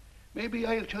 Maybe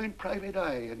I'll join Private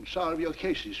Eye and solve your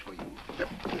cases for you.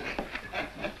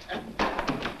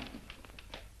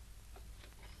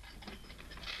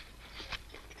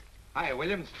 Hi,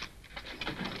 Williams.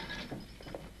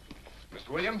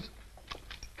 Mr. Williams?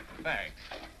 Thanks.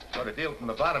 Got a deal from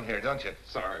the bottom here, don't you?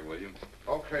 Sorry, Williams.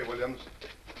 Okay, Williams.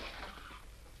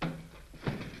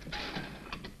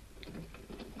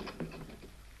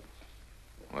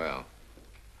 Well,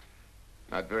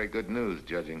 not very good news,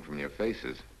 judging from your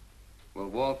faces. Well,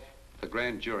 Walt, the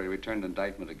grand jury returned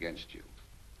indictment against you.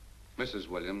 Mrs.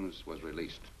 Williams was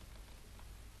released.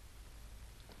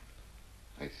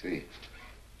 I see.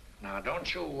 Now,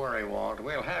 don't you worry, Walt.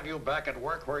 We'll have you back at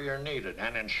work where you're needed,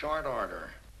 and in short order.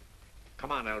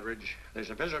 Come on, Eldridge. There's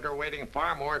a visitor waiting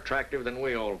far more attractive than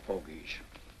we old fogies.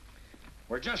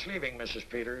 We're just leaving, Mrs.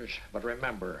 Peters, but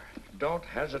remember, don't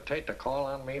hesitate to call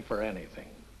on me for anything.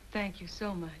 Thank you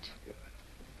so much.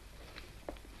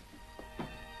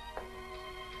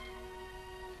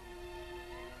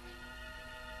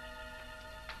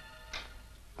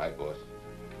 Hi, boss.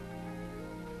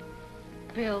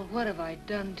 Bill, what have I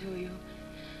done to you?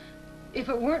 If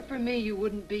it weren't for me, you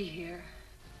wouldn't be here.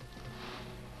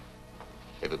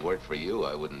 If it weren't for you,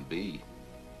 I wouldn't be.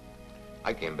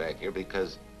 I came back here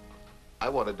because I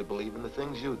wanted to believe in the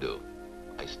things you do.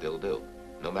 I still do,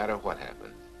 no matter what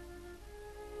happens.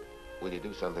 Will you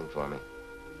do something for me?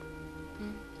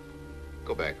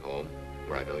 Go back home,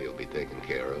 where I know you'll be taken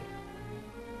care of.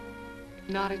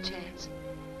 Not a chance.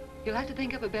 You'll have to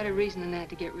think up a better reason than that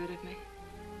to get rid of me.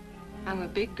 I'm a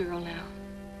big girl now.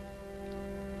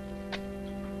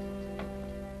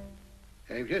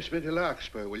 I've just been to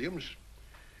Larkspur, Williams,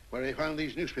 where I found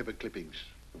these newspaper clippings.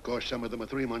 Of course, some of them are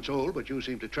 3 months old, but you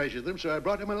seem to treasure them, so I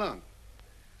brought them along.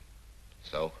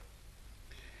 So?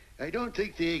 I don't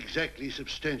think they exactly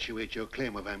substantiate your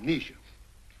claim of amnesia.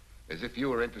 As if you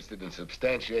were interested in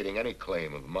substantiating any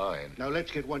claim of mine. Now, let's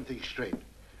get one thing straight.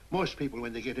 Most people,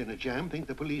 when they get in a jam, think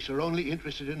the police are only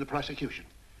interested in the prosecution.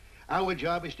 Our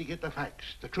job is to get the facts,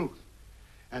 the truth.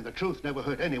 And the truth never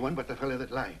hurt anyone but the fellow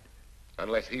that lied.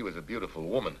 Unless he was a beautiful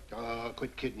woman. Oh,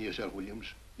 quit kidding yourself, Williams.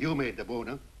 You made the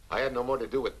boner. I had no more to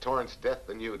do with Torrance's death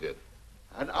than you did.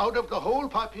 And out of the whole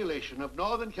population of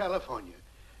Northern California,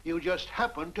 you just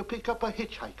happened to pick up a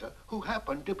hitchhiker who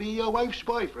happened to be your wife's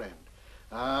boyfriend.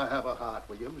 Ah, have a heart,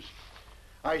 Williams.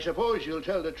 I suppose you'll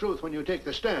tell the truth when you take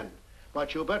the stand,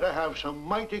 but you better have some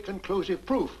mighty conclusive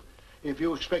proof if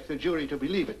you expect the jury to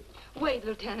believe it. Wait,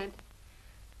 Lieutenant.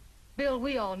 Bill,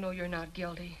 we all know you're not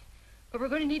guilty, but we're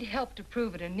going to need help to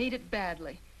prove it and need it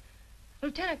badly.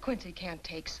 Lieutenant Quincy can't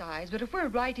take sides, but if we're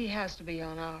right, he has to be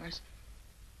on ours.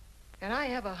 And I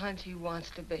have a hunch he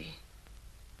wants to be.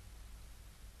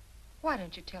 Why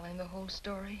don't you tell him the whole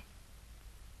story?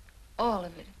 All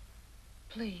of it,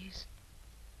 please.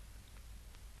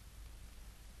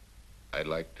 I'd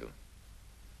like to,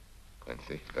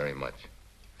 Quincy, very much.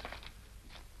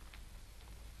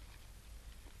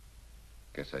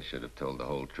 Guess I should have told the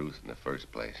whole truth in the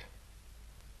first place.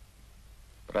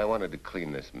 But I wanted to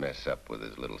clean this mess up with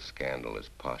as little scandal as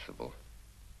possible.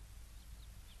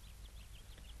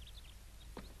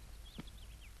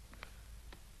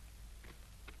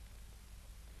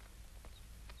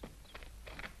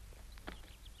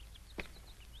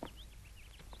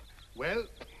 Well?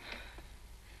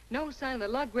 No sign of the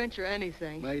lug wrench or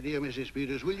anything. My dear Mrs.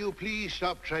 Peters, will you please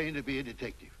stop trying to be a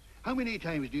detective? How many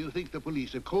times do you think the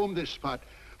police have combed this spot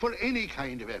for any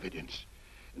kind of evidence?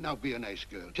 Now, be a nice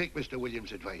girl. Take Mr.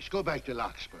 Williams' advice. Go back to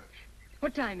Larkspur.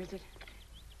 What time is it?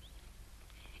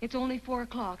 It's only 4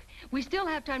 o'clock. We still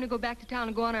have time to go back to town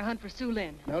and go on our hunt for Sue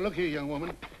Lynn. Now, look here, young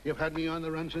woman. You've had me on the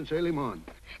run since early morning.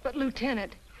 But,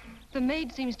 Lieutenant, the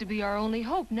maid seems to be our only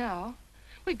hope now.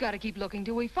 We've got to keep looking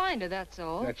till we find her, that's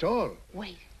all. That's all?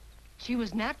 Wait. She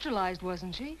was naturalized,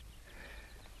 wasn't she?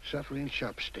 Suffering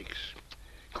chopsticks.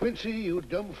 Quincy, you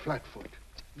dumb flatfoot.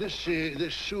 This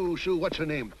Sue, what's her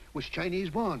name, was Chinese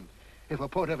born. If a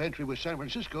port of entry was San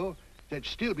Francisco, there'd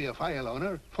still be a file on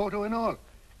her, photo and all.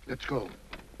 Let's go.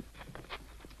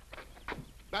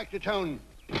 Back to town.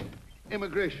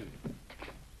 Immigration.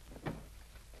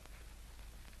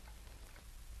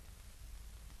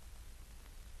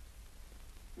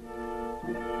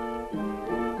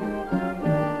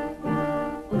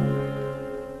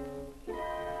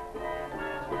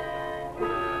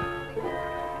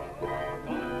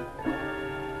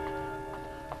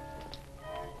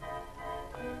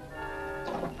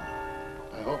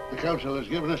 counsel has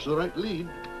given us the right lead.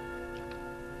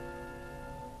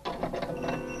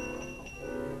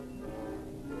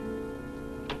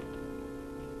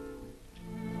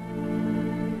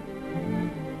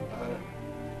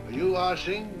 You are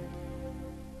Singh?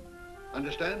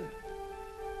 Understand?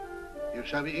 You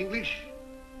savvy English?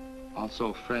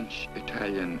 Also French,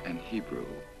 Italian, and Hebrew.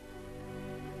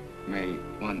 May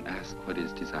one ask what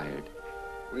is desired?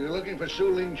 We're looking for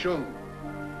Su Ling Chung.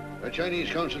 The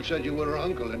Chinese consul said you were her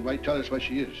uncle and might tell us what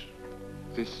she is.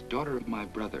 This daughter of my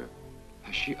brother,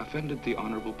 has she offended the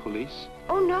honorable police?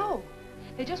 Oh, no.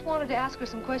 They just wanted to ask her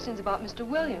some questions about Mr.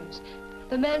 Williams,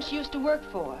 the man she used to work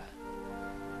for.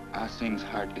 Ah Singh's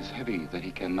heart is heavy that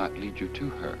he cannot lead you to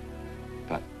her.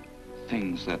 But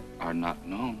things that are not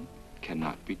known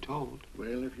cannot be told.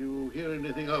 Well, if you hear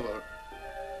anything of her,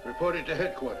 report it to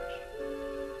headquarters.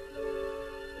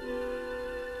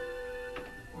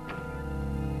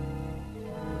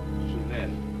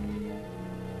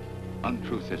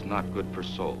 Untruth is not good for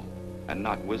soul, and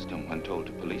not wisdom when told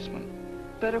to policemen.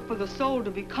 Better for the soul to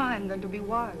be kind than to be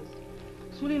wise.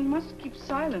 Sulin must keep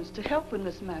silence to help in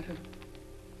this matter.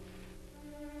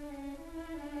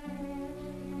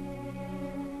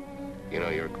 You know,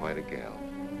 you're quite a gal.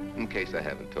 In case I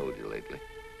haven't told you lately.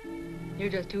 You're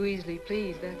just too easily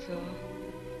pleased, that's all.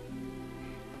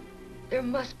 There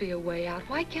must be a way out.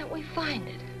 Why can't we find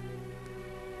it?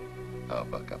 Oh,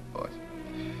 buck up, boys.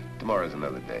 Tomorrow's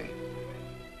another day.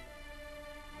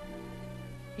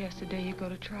 Yesterday you go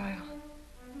to trial.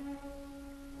 Oh,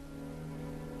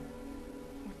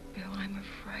 Bill, I'm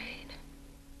afraid.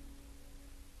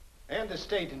 And the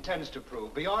state intends to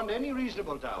prove, beyond any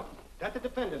reasonable doubt, that the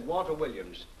defendant, Walter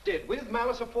Williams, did, with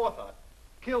malice aforethought,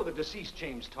 kill the deceased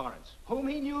James Torrance, whom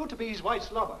he knew to be his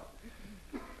wife's lover.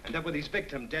 And that with his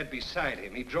victim dead beside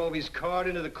him, he drove his car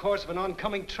into the course of an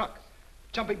oncoming truck,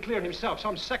 jumping clear himself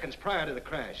some seconds prior to the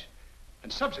crash.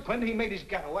 And subsequently, he made his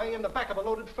getaway in the back of a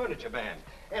loaded furniture van.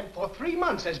 And for 3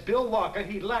 months, as Bill Walker,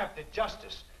 he laughed at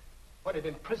justice, but had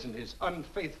imprisoned his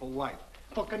unfaithful wife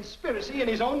for conspiracy in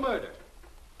his own murder.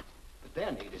 But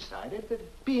then he decided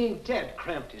that being dead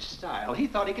cramped his style. He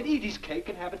thought he could eat his cake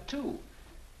and have it too.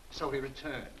 So he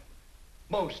returned,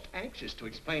 most anxious to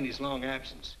explain his long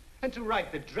absence and to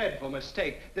right the dreadful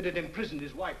mistake that had imprisoned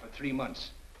his wife for 3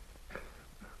 months.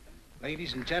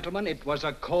 Ladies and gentlemen, it was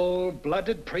a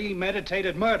cold-blooded,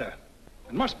 premeditated murder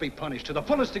and must be punished to the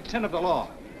fullest extent of the law.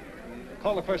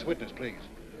 Call the first witness, please.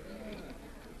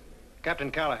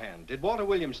 Captain Callahan, did Walter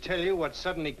Williams tell you what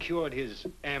suddenly cured his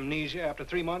amnesia after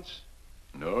 3 months?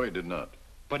 No, he did not.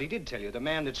 But he did tell you the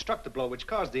man that struck the blow which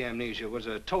caused the amnesia was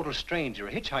a total stranger,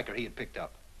 a hitchhiker he had picked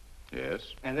up.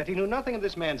 Yes? And that he knew nothing of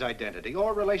this man's identity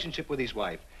or relationship with his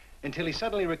wife until he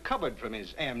suddenly recovered from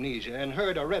his amnesia and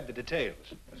heard or read the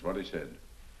details. That's what he said.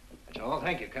 That's all.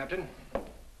 Thank you, Captain.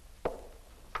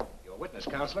 Your witness,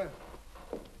 Counselor.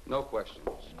 No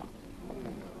questions.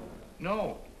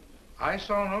 No. I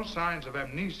saw no signs of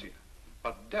amnesia,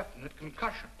 but definite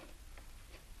concussion.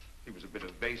 He was a bit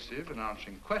evasive in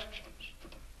answering questions,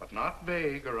 but not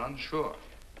vague or unsure.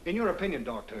 In your opinion,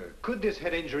 Doctor, could this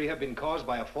head injury have been caused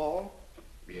by a fall?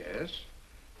 Yes.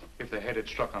 If the head had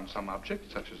struck on some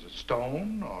object, such as a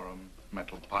stone or a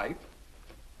metal pipe.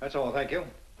 That's all, thank you.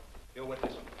 Your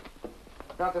witness.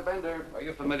 Dr. Bender, are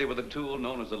you familiar with a tool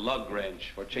known as a lug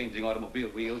wrench for changing automobile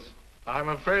wheels? I'm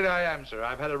afraid I am, sir.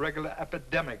 I've had a regular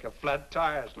epidemic of flat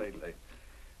tires lately.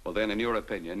 Well, then, in your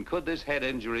opinion, could this head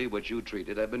injury which you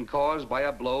treated have been caused by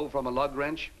a blow from a lug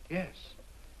wrench? Yes.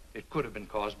 It could have been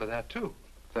caused by that, too.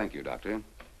 Thank you, Doctor.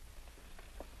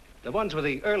 The ones with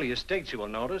the earliest dates, you will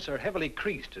notice, are heavily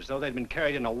creased, as though they'd been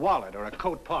carried in a wallet or a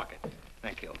coat pocket.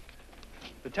 Thank you.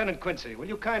 Lieutenant Quincy, will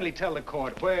you kindly tell the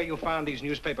court where you found these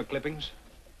newspaper clippings?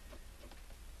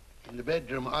 In the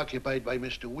bedroom occupied by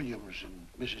Mr. Williams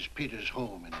in Mrs. Peters'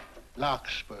 home in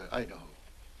Larkspur, Idaho.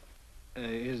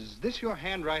 Is this your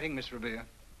handwriting, Miss Revere?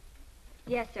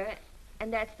 Yes, sir.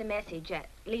 And that's the message, at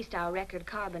least our record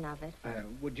carbon of it.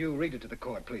 Would you read it to the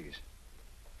court, please?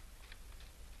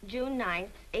 June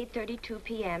 9th, 8:32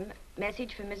 p.m.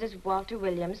 Message from Mrs. Walter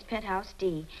Williams, Penthouse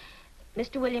D.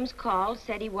 Mr. Williams called,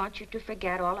 said he wants you to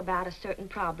forget all about a certain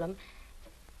problem,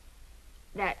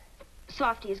 that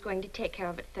Softy is going to take care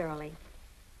of it thoroughly.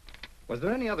 Was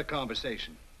there any other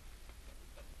conversation?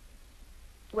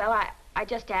 Well, I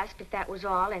just asked if that was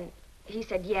all, and he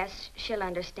said, yes, she'll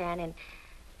understand,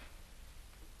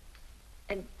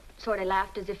 and sort of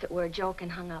laughed as if it were a joke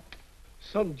and hung up.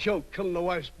 Some joke killing the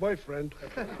wife's boyfriend.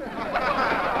 Head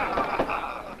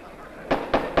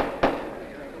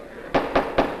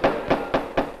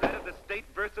of the state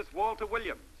versus Walter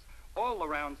Williams. All the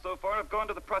rounds so far have gone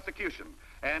to the prosecution.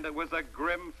 And it was a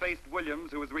grim-faced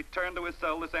Williams who was returned to his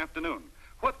cell this afternoon.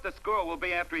 What the score will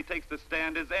be after he takes the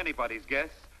stand is anybody's guess,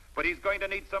 but he's going to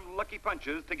need some lucky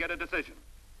punches to get a decision.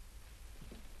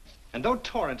 And though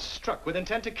Torrance struck with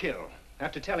intent to kill,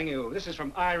 after telling you this is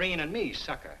from Irene and me,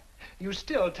 sucker, you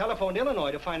still telephoned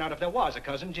Illinois to find out if there was a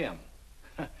Cousin Jim.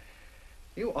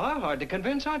 You are hard to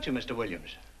convince, aren't you, Mr.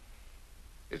 Williams?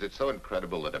 Is it so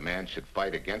incredible that a man should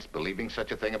fight against believing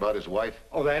such a thing about his wife?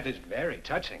 Oh, that is very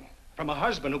touching. From a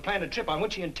husband who planned a trip on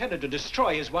which he intended to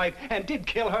destroy his wife and did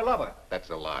kill her lover. That's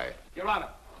a lie. Your Honor,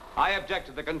 I object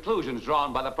to the conclusions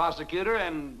drawn by the prosecutor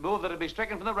and move that it be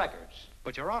stricken from the records.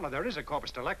 But, Your Honor, there is a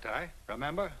corpus delicti,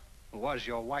 remember, who was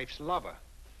your wife's lover.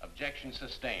 Objection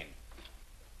sustained.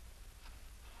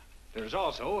 There's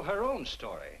also her own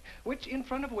story, which in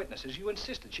front of witnesses you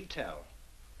insisted she tell.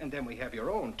 And then we have your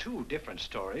own two different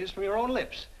stories from your own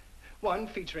lips. One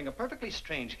featuring a perfectly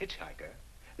strange hitchhiker,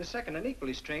 the second an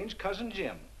equally strange Cousin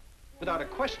Jim, without a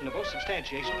questionable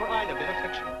substantiation for either bit of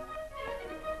fiction.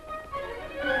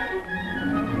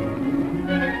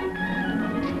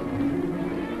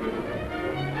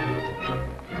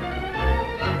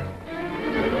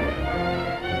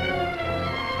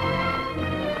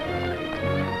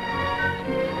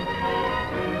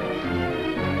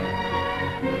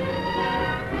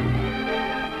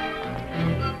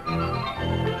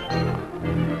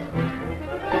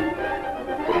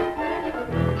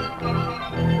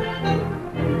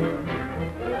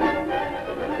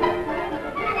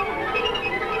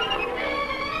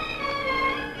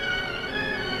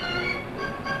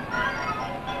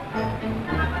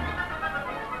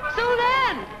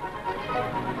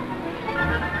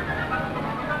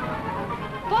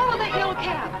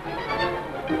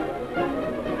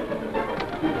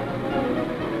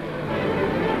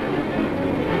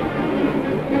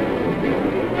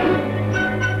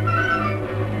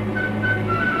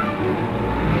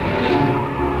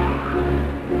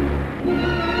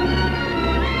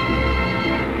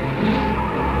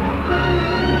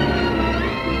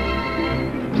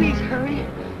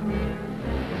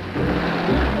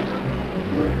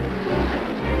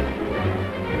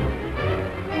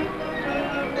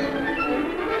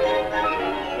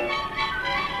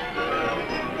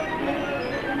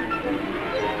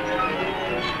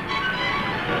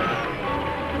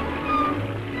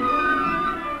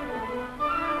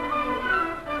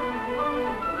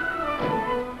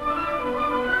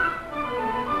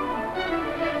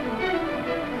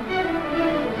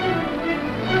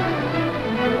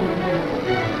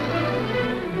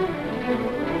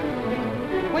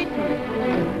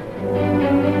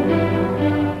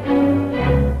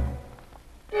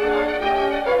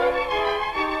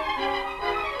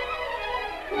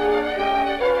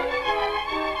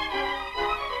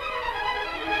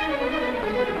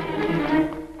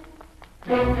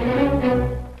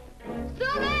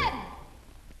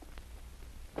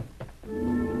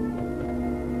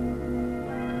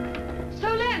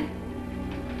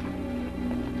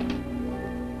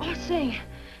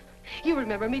 You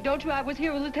remember me, don't you? I was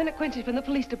here with Lieutenant Quincy from the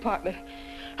police department.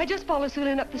 I just followed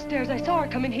Susan up the stairs. I saw her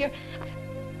come in here.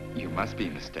 You must be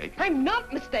mistaken. I'm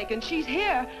not mistaken. She's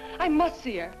here. I must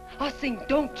see her. Ah, Sing,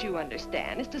 don't you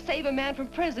understand? It's to save a man from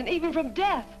prison, even from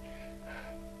death.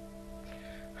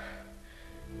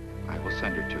 I will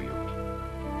send her to you.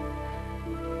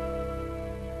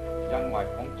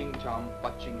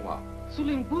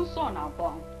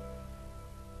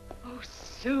 Oh,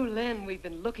 Sue Lynn, we've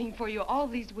been looking for you all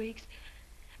these weeks.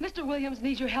 Mr. Williams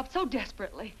needs your help so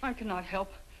desperately. I cannot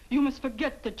help. You must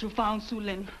forget that you found Sue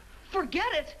Lynn.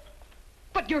 Forget it?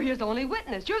 But you're his only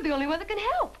witness. You're the only one that can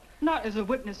help. Not as a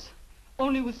witness.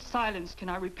 Only with silence can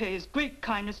I repay his great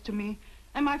kindness to me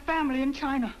and my family in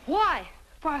China. Why?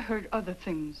 For I heard other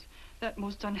things. That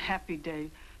most unhappy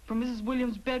day, from Mrs.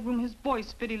 Williams' bedroom, his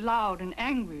voice very loud and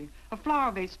angry. A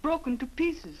flower vase broken to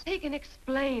pieces. He can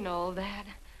explain all that.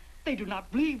 They do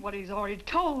not believe what he's already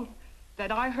told.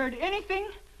 That I heard anything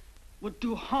would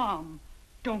do harm.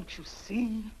 Don't you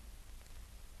see?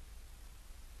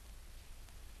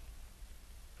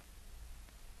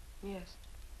 Yes.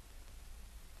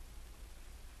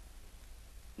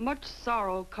 Much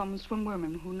sorrow comes from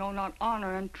women who know not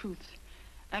honor and truth.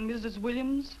 And Mrs.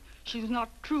 Williams, she was not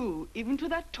true even to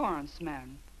that Torrance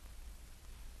man.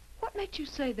 What made you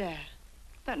say that?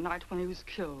 That night when he was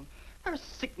killed, her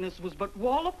sickness was but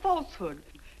wall of falsehood,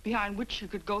 behind which she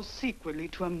could go secretly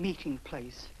to a meeting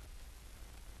place.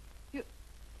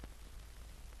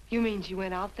 You mean she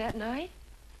went out that night?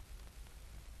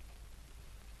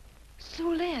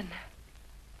 Sue Lynn,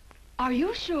 are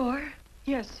you sure?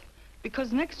 Yes,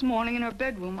 because next morning in her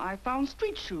bedroom I found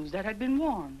street shoes that had been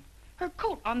worn. Her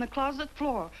coat on the closet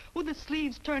floor, with the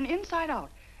sleeves turned inside out,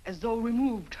 as though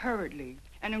removed hurriedly.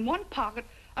 And in one pocket,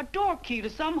 a door key to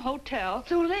some hotel.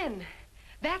 Sue Lynn,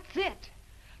 that's it.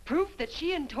 Proof that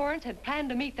she and Torrance had planned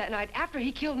to meet that night after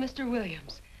he killed Mr.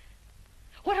 Williams.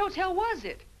 What hotel was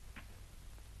it?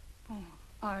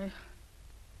 Oh,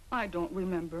 I don't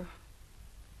remember.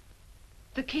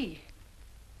 The key.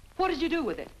 What did you do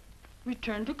with it?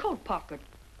 Returned to coat pocket.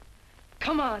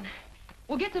 Come on.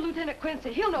 We'll get to Lieutenant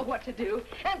Quincy. He'll know what to do.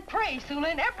 And pray, Sue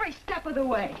Lynn, every step of the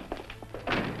way.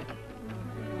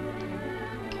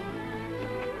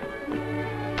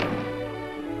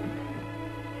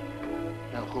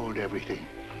 Now hold everything.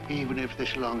 Even if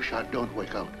this long shot don't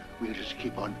work out, we'll just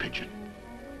keep on pitching.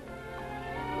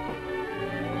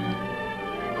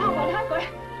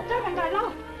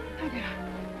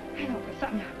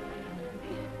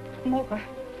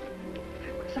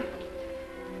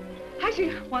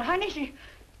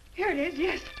 Here it is,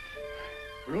 yes.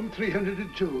 Room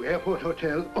 302, Airport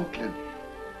Hotel, Oakland.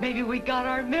 Maybe we got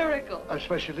our miracle. A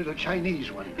special little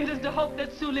Chinese one. It is to hope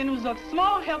that Sue Lynn was of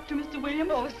small help to Mr. Williams.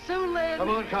 Oh, Sue Lynn. Come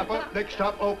on, copper. Next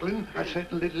stop, Oakland. A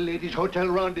certain little lady's hotel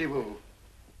rendezvous.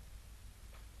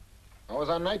 I was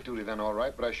on night duty then, all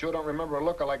right, but I sure don't remember a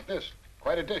looker like this.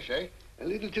 Quite a dish, eh? A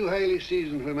little too highly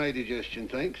seasoned for my digestion,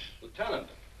 thanks. Lieutenant,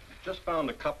 just found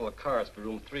a couple of cars for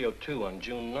room 302 on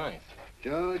June 9th.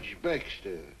 George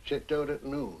Baxter, checked out at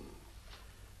noon.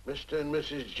 Mr. and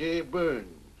Mrs. J. Burns.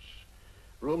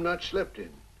 Room not slept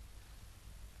in.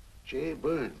 J.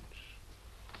 Burns.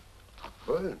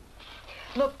 Burns.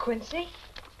 Look, Quincy.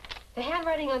 The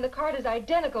handwriting on the card is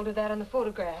identical to that on the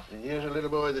photograph. And here's a little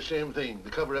boy, the same thing.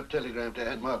 The cover-up telegram to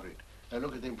Aunt Margaret. Now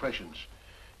look at the impressions.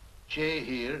 J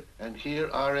here, and here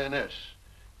RNS.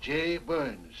 J.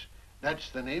 Burns. That's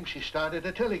the name she started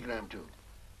a telegram to.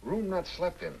 Room not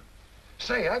slept in.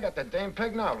 Say, I got that dame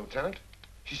pegged now, Lieutenant.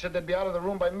 She said they'd be out of the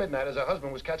room by midnight as her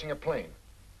husband was catching a plane.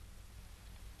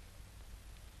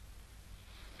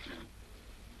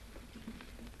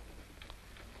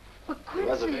 But Quincy...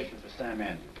 Reservation for Sam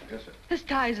Andrews. Yes, sir. This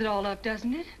ties it all up,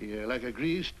 doesn't it? Yeah, like a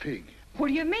greased pig. What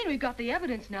do you mean? We've got the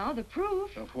evidence now, the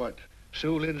proof. Of what?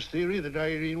 Sue Lynn's theory that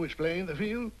Irene was playing the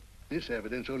field? This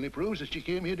evidence only proves that she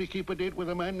came here to keep a date with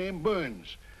a man named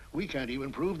Burns. We can't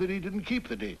even prove that he didn't keep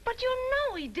the date. But you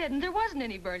know he didn't. There wasn't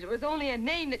any Burns. It was only a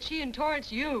name that she and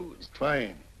Torrance used.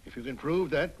 Fine. If you can prove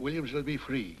that, Williams will be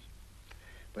free.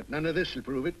 But none of this will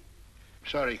prove it.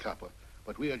 Sorry, copper,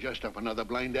 but we are just up another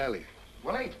blind alley.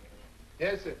 Willie?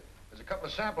 Yes, sir. There's a couple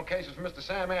of sample cases for Mr.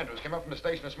 Sam Andrews. Came up from the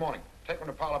station this morning. Take them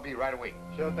to Parlor B right away.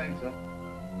 Sure thing, sir.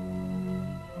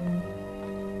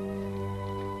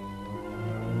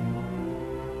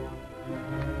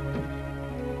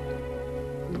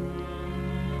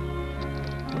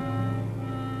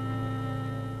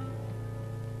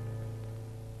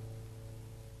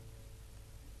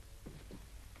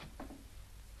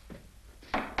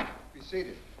 Be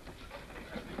seated.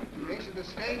 Case of the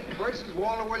state versus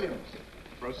Walter Williams.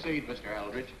 Proceed, Mr.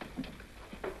 Eldridge.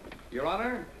 Your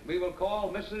Honor, we will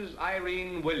call Mrs.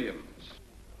 Irene Williams.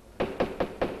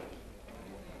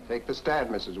 Take the stand,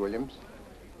 Mrs. Williams.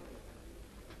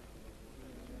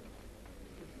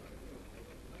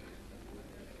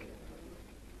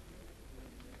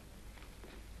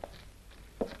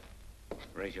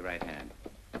 Raise your right hand.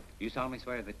 You solemnly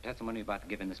swear that the testimony you're about to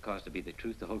give in this cause to be the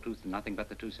truth, the whole truth, and nothing but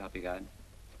the truth, so help you God?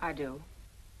 I do.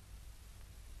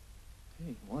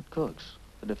 Hey, what cooks?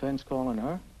 The defense calling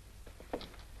her?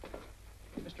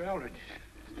 Mr. Eldridge,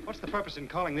 what's the purpose in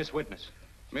calling this witness?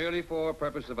 Merely for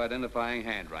purpose of identifying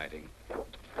handwriting.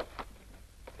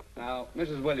 Now,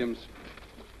 Mrs. Williams,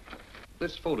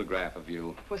 this photograph of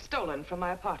you... Was stolen from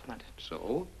my apartment.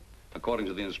 So, according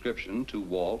to the inscription, to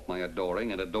Walt, my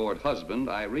adoring and adored husband,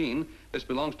 Irene, this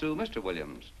belongs to Mr.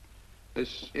 Williams.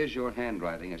 This is your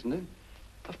handwriting, isn't it?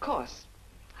 Of course.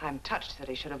 I'm touched that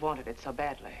he should have wanted it so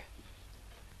badly.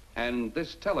 And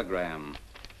this telegram,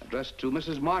 addressed to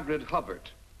Mrs. Margaret Hubbard,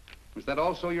 is that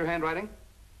also your handwriting?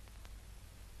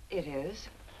 It is.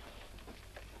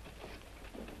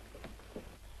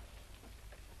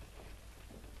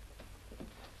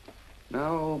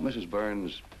 Now, Mrs.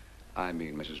 Burns, I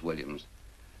mean Mrs. Williams,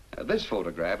 this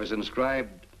photograph is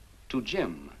inscribed to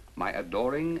Jim, my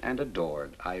adoring and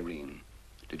adored Irene.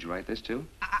 Did you write this too?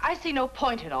 I see no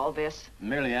point in all this.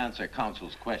 Merely answer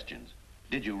counsel's questions.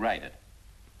 Did you write it?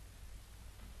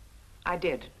 I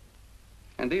did.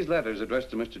 And these letters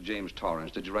addressed to Mr. James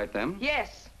Torrance, did you write them?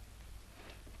 Yes.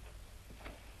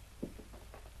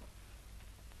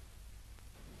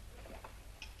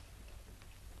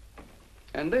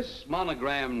 And this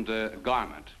monogrammed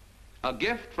garment, A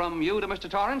gift from you to Mr.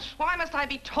 Torrance? Why must I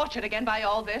be tortured again by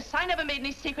all this? I never made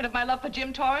any secret of my love for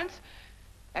Jim Torrance.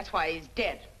 That's why he's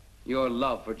dead. Your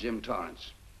love for Jim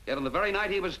Torrance. Yet on the very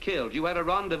night he was killed, you had a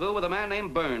rendezvous with a man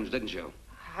named Burns, didn't you?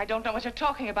 I don't know what you're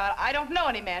talking about. I don't know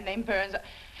any man named Burns.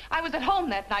 I was at home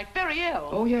that night, very ill.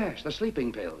 Oh, yes, the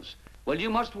sleeping pills. Well,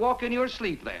 you must walk in your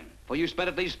sleep then, for you spent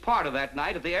at least part of that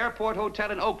night at the Airport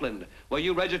Hotel in Oakland, where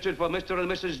you registered for Mr.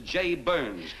 and Mrs. J.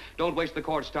 Burns. Don't waste the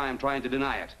court's time trying to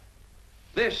deny it.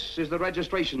 This is the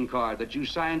registration card that you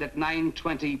signed at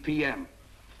 9:20 p.m.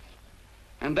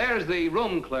 And there's the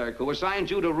room clerk who assigned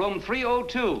you to room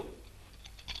 302.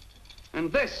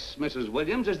 And this, Mrs.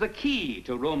 Williams, is the key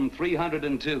to room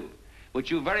 302,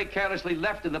 which you very carelessly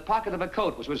left in the pocket of a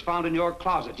coat which was found in your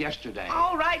closet yesterday.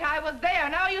 All right, I was there.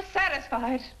 Now are you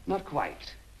satisfied? Not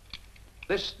quite.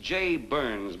 This J.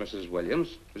 Burns, Mrs.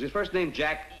 Williams, was his first name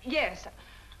Jack? Yes.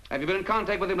 Have you been in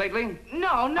contact with him lately?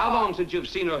 No, no. How long since you've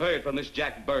seen or heard from this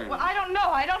Jack Burns? Well, I don't know.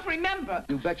 I don't remember.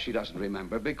 You bet she doesn't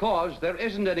remember, because there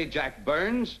isn't any Jack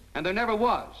Burns, and there never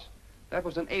was. That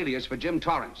was an alias for Jim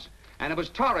Torrance. And it was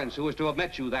Torrance who was to have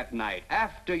met you that night,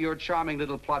 after your charming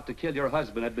little plot to kill your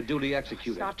husband had been duly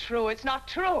executed. It's not true. It's not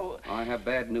true. I have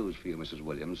bad news for you, Mrs.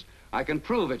 Williams. I can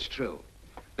prove it's true.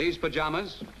 These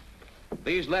pajamas,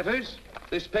 these letters,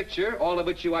 this picture, all of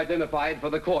which you identified for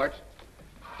the court,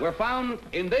 were found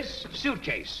in this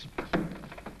suitcase,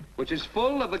 which is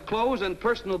full of the clothes and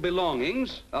personal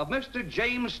belongings of Mr.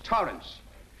 James Torrance.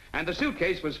 And the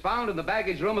suitcase was found in the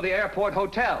baggage room of the Airport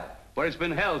Hotel, where it's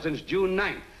been held since June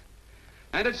 9th.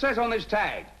 And it says on this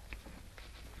tag,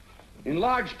 in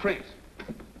large print,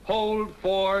 hold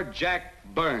for Jack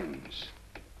Burns.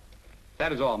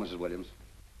 That is all, Mrs. Williams.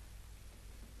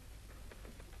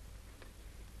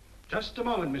 Just a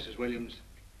moment, Mrs. Williams.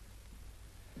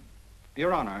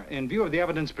 Your Honor, in view of the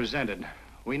evidence presented,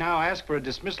 we now ask for a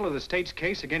dismissal of the state's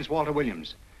case against Walter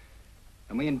Williams.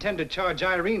 And we intend to charge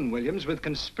Irene Williams with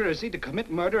conspiracy to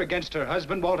commit murder against her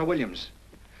husband, Walter Williams.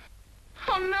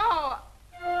 Oh, no.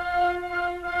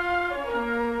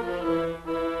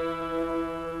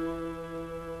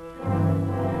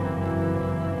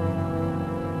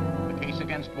 The case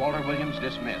against Walter Williams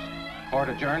dismissed. Court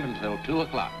adjourned until 2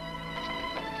 o'clock.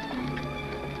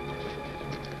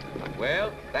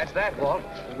 Well, that's that, Walt.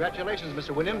 Congratulations,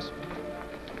 Mr. Williams.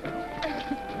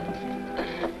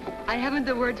 I haven't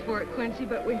the words for it, Quincy,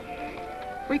 but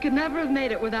we could never have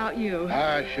made it without you.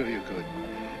 Ah, sure you could.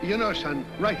 You know, son,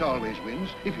 right always wins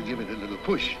if you give it a little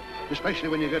push, especially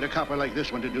when you get a copper like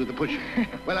this one to do the pushing.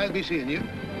 Well, I'll be seeing you.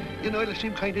 You know, it'll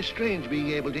seem kind of strange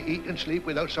being able to eat and sleep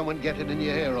without someone getting in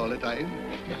your hair all the time.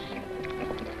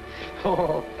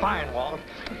 Oh, fine, Walt.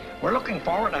 We're looking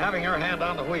forward to having your hand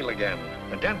on the wheel again.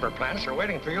 The Denver plants are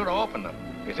waiting for you to open them.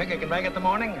 You think you can make it the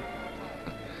morning?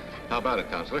 How about it,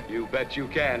 Counselor? You bet you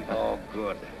can. Oh,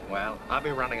 good. Well, I'll be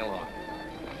running along.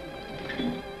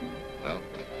 Well,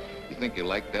 you think you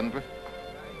like Denver?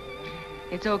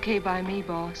 It's okay by me,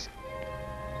 boss.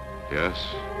 Yes,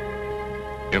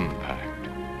 impact.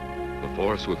 The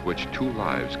force with which two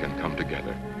lives can come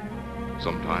together.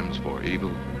 Sometimes for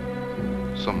evil,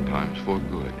 sometimes for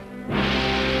good.